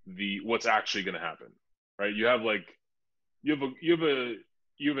what's actually going to happen, right? You have an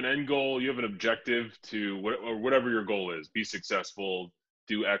end goal, you have an objective to whatever your goal is, be successful,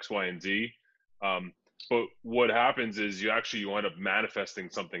 do X, Y, and Z. But what happens is you wind up manifesting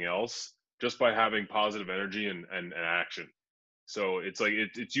something else just by having positive energy and action. So it's like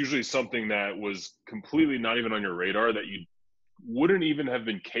it's usually something that was completely not even on your radar that you wouldn't even have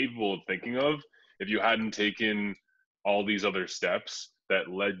been capable of thinking of if you hadn't taken all these other steps that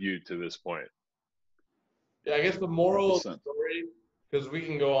led you to this point. Yeah, I guess the moral of 100%. the story, because we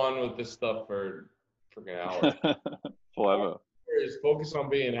can go on with this stuff for freaking hours, Forever. is focus on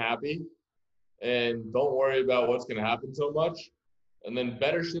being happy and don't worry about what's going to happen so much. And then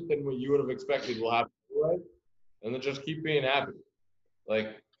better shit than what you would have expected will happen anyway. And then just keep being happy.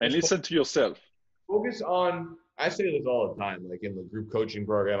 Like, And just listen to yourself. focus on, I say this all the time, like in the group coaching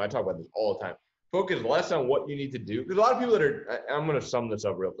program, I talk about this all the time. Focus less on what you need to do. Because a lot of people that are, I'm going to sum this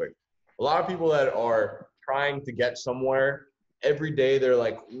up real quick. A lot of people that are trying to get somewhere, every day they're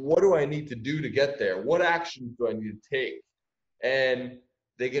like, what do I need to do to get there? What actions do I need to take? And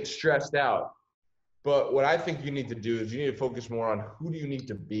they get stressed out. But what I think you need to do is you need to focus more on who do you need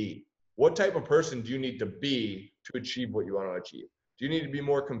to be? What type of person do you need to be to achieve what you want to achieve? Do you need to be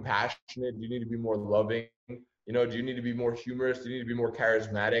more compassionate? Do you need to be more loving? You know, do you need to be more humorous? Do you need to be more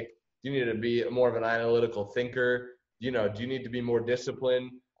charismatic? Do you need to be more of an analytical thinker? You know, do you need to be more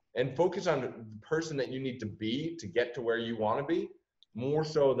disciplined? And focus on the person that you need to be to get to where you want to be, more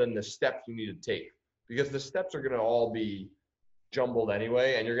so than the steps you need to take. Because the steps are going to all be jumbled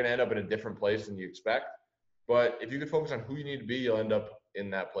anyway, and you're going to end up in a different place than you expect. But if you can focus on who you need to be, you'll end up in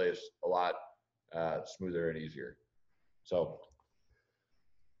that place a lot smoother and easier. So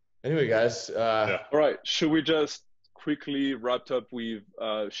anyway, guys. Yeah. All right. Should we just quickly wrap up with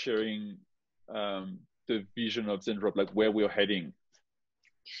sharing the vision of Zendrop, like where we're heading?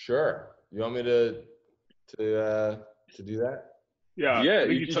 Sure. You want me to do that? Yeah. Yeah. I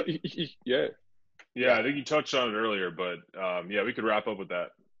think Yeah. Yeah, I think you touched on it earlier, but yeah, we could wrap up with that.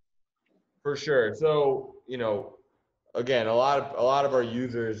 For sure. So, you know, again, a lot of our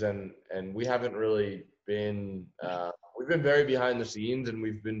users and we haven't really been we've been very behind the scenes, and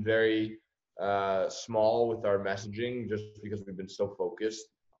we've been very small with our messaging just because we've been so focused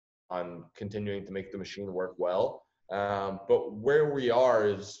on continuing to make the machine work well. But where we are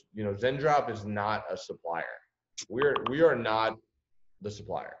is, you know, Zendrop is not a supplier. We are not the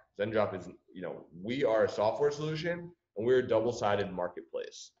supplier. Zendrop is, you know, we are a software solution and we're a double-sided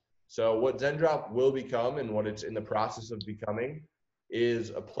marketplace. So what Zendrop will become, and what it's in the process of becoming,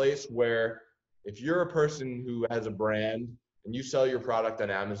 is a place where if you're a person who has a brand and you sell your product on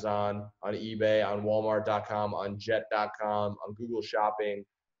Amazon, on eBay, on Walmart.com, on Jet.com, on Google Shopping,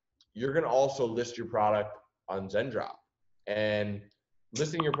 you're going to also list your product on Zendrop. And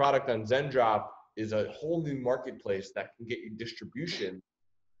listing your product on Zendrop is a whole new marketplace that can get you distribution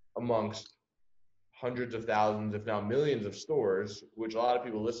amongst hundreds of thousands, if not millions of stores, which a lot of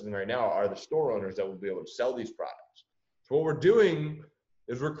people listening right now are the store owners that will be able to sell these products. So what we're doing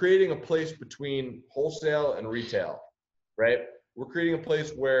is we're creating a place between wholesale and retail, right? We're creating a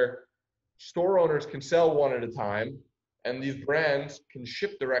place where store owners can sell one at a time, and these brands can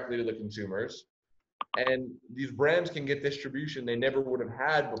ship directly to the consumers. And these brands can get distribution they never would have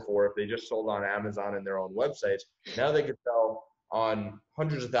had before if they just sold on Amazon and their own websites. Now they can sell on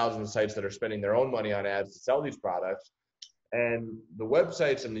hundreds of thousands of sites that are spending their own money on ads to sell these products. And the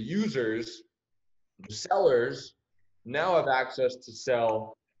websites and the users, the sellers, now have access to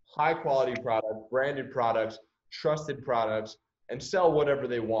sell high quality products, branded products, trusted products, and sell whatever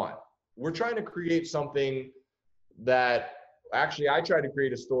they want. We're trying to create something that actually I tried to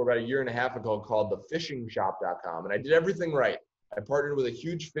create a store about a year and a half ago called thefishingshop.com, and I did everything right. I partnered with a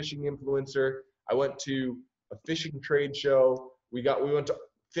huge fishing influencer. I went to a fishing trade show. We went to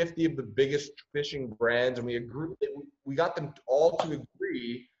 50 of the biggest fishing brands, and we got them all to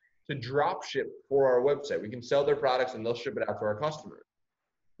agree to drop ship for our website. We can sell their products and they'll ship it out to our customers.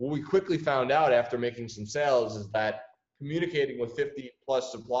 What we quickly found out after making some sales is that communicating with 50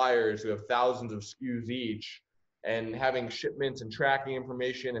 plus suppliers who have thousands of SKUs each, and having shipments and tracking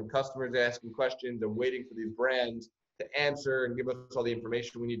information and customers asking questions and waiting for these brands to answer and give us all the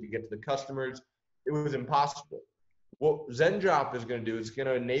information we need to get to the customers, it was impossible. What Zendrop is going to do is going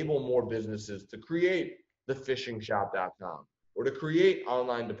to enable more businesses to create the fishingshop.com, or to create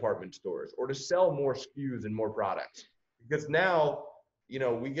online department stores, or to sell more SKUs and more products. Because now, you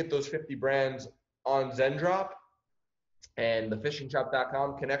know, we get those 50 brands on Zendrop, and the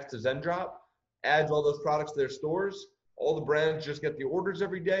fishingshop.com connects to Zendrop, adds all those products to their stores. All the brands just get the orders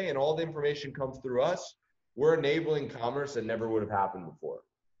every day, and all the information comes through us. We're enabling commerce that never would have happened before.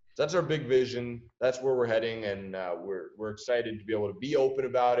 So that's our big vision. That's where we're heading, and we're excited to be able to be open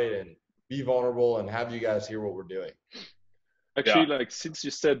about it and be vulnerable and have you guys hear what we're doing. Actually, like, since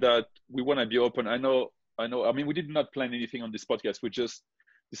you said that we want to be open, I know. I mean, we did not plan anything on this podcast. We just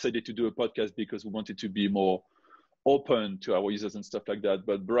decided to do a podcast because we wanted to be more open to our users and stuff like that.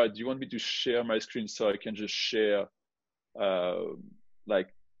 But Brad, do you want me to share my screen so I can just share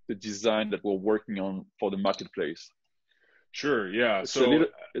like the design that we're working on for the marketplace. Sure. Yeah. It's So,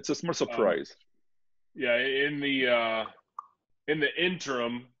 it's a small surprise. yeah, in the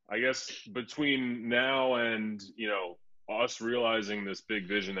interim, I guess between now and us realizing this big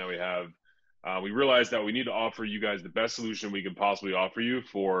vision that we have, we realized that we need to offer you guys the best solution we can possibly offer you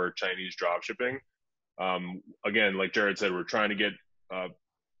for Chinese dropshipping. Again, like Jared said, we're trying to get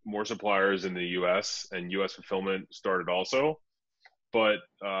more suppliers in the U.S. and U.S. fulfillment started also. But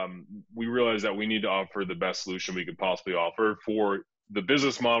we realized that we need to offer the best solution we could possibly offer for the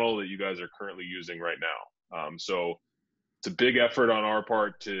business model that you guys are currently using right now. So it's a big effort on our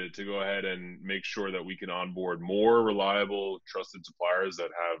part to go ahead and make sure that we can onboard more reliable, trusted suppliers that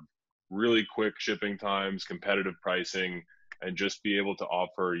have really quick shipping times, competitive pricing, and just be able to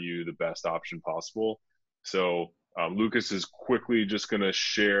offer you the best option possible. So Lucas is quickly just going to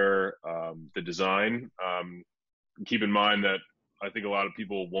share the design. Keep in mind that I think a lot of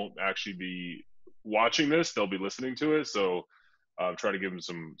people won't actually be watching this; they'll be listening to it. So try to give them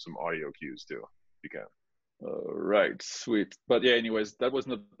some audio cues too, if you can. Right, sweet. But yeah, anyways, that was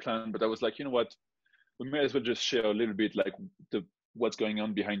not the plan. But I was like, you know what? We may as well just share a little bit like what's going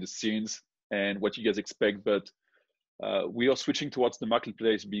on behind the scenes and what you guys expect. But we are switching towards the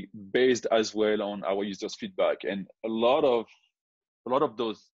marketplace based as well on our users' feedback, and a lot of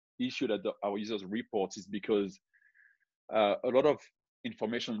those issues that our users report is because a lot of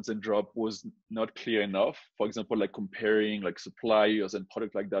information on Zendrop was not clear enough. For example, like comparing like suppliers and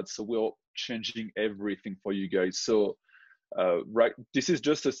product like that. So we're changing everything for you guys. So right, this is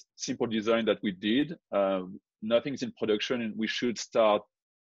just a simple design that we did. Nothing's in production, and we should start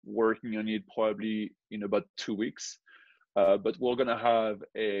working on it probably in about 2 weeks. But we're gonna have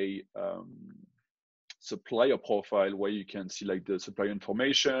a supplier profile where you can see like the supplier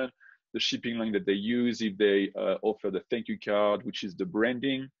information, the shipping line that they use, if they offer the thank you card, which is the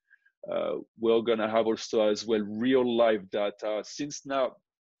branding. We're gonna have also as well real life data. Since now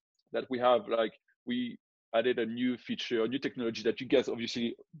that we have we added a new feature, a new technology that you guys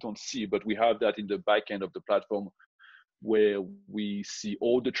obviously don't see, but we have that in the back end of the platform where we see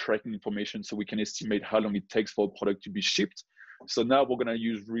all the tracking information so we can estimate how long it takes for a product to be shipped. So now we're gonna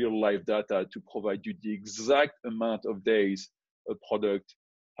use real life data to provide you the exact amount of days a product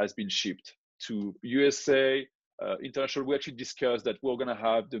has been shipped to USA, international. We actually discussed that we're gonna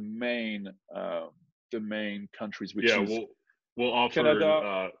have the main countries, which is we'll offer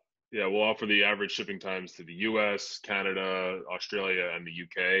Canada. We'll offer the average shipping times to the US, Canada, Australia, and the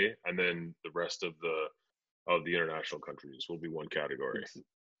UK, and then the rest of the international countries will be one category.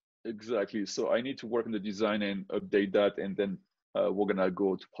 Exactly. So I need to work on the design and update that, and then we're gonna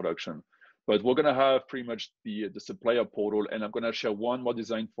go to production. But we're gonna have pretty much the supplier portal, and I'm gonna share one more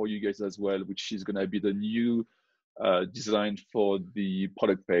design for you guys as well, which is gonna be the new design for the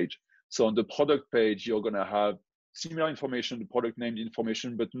product page. So on the product page, you're gonna have similar information, the product name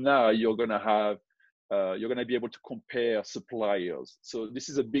information, but now you're gonna be able to compare suppliers. So this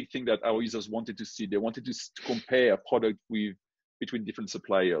is a big thing that our users wanted to see. They wanted to compare product between different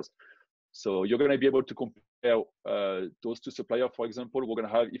suppliers. So you're going to be able to compare those two suppliers. For example, we're going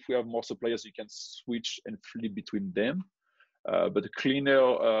to have, if we have more suppliers, you can switch and flip between them. But a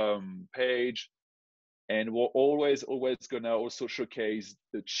cleaner page. And we're always going to also showcase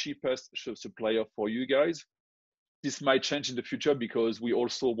the cheapest supplier for you guys. This might change in the future because we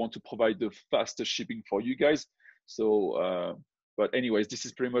also want to provide the fastest shipping for you guys. So, but anyways, this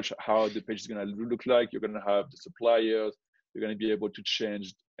is pretty much how the page is going to look like. You're going to have the suppliers. You're going to be able to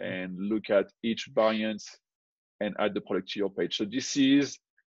change and look at each variant and add the product to your page. So this is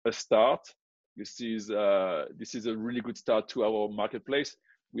a start. This is a really good start to our marketplace.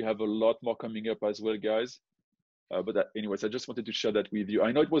 We have a lot more coming up as well, guys. But anyways, I just wanted to share that with you.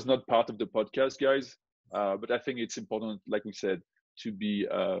 I know it was not part of the podcast, guys, but I think it's important, like we said, to be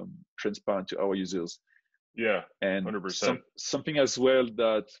transparent to our users. Yeah, and 100%. Something as well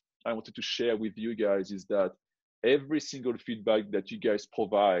that I wanted to share with you guys is that every single feedback that you guys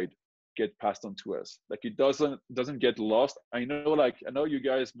provide get passed on to us. Like it doesn't get lost. I know you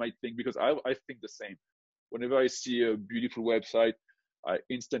guys might think, because I think the same. Whenever I see a beautiful website, I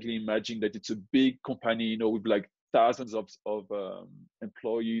instantly imagine that it's a big company, with like thousands of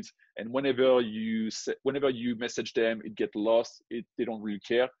employees. And whenever you message them, it gets lost. They don't really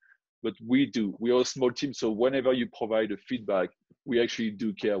care. But we do. We are a small team, so whenever you provide a feedback, we actually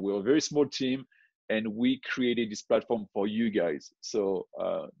do care. We're a very small team, and we created this platform for you guys. So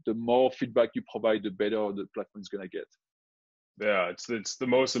the more feedback you provide, the better the platform is gonna get. Yeah, it's the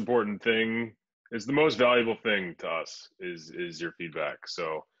most important thing. It's the most valuable thing to us is your feedback.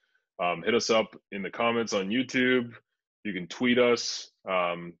 So hit us up in the comments on YouTube. You can tweet us.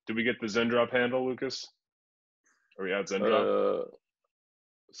 Did we get the Zendrop handle, Lucas? Are we at Zendrop?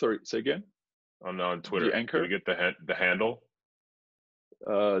 Sorry, say again. On Twitter. The anchor? Did we get the handle?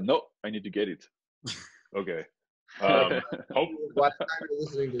 No, I need to get it. Okay. By the time you're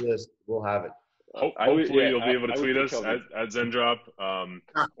listening to this, we'll have it. Hopefully you'll be able to I will tweet take us care of at Zendrop,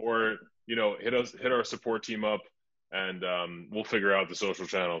 or hit our support team up, and we'll figure out the social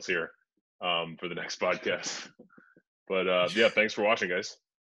channels here for the next podcast. But yeah, thanks for watching, guys.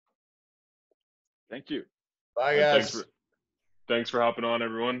 Thank you. Bye, And guys. Thanks for hopping on,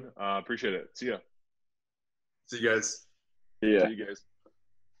 everyone. Appreciate it. See ya. See you guys. Yeah. See you guys.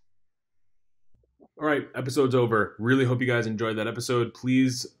 All right, episode's over. Really hope you guys enjoyed that episode.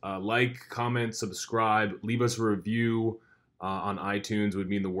 Please like, comment, subscribe, leave us a review on iTunes. It would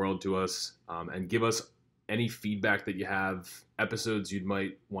mean the world to us. And give us any feedback that you have, episodes you'd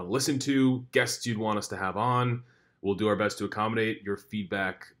might want to listen to, guests you'd want us to have on. We'll do our best to accommodate. Your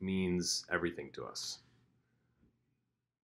feedback means everything to us.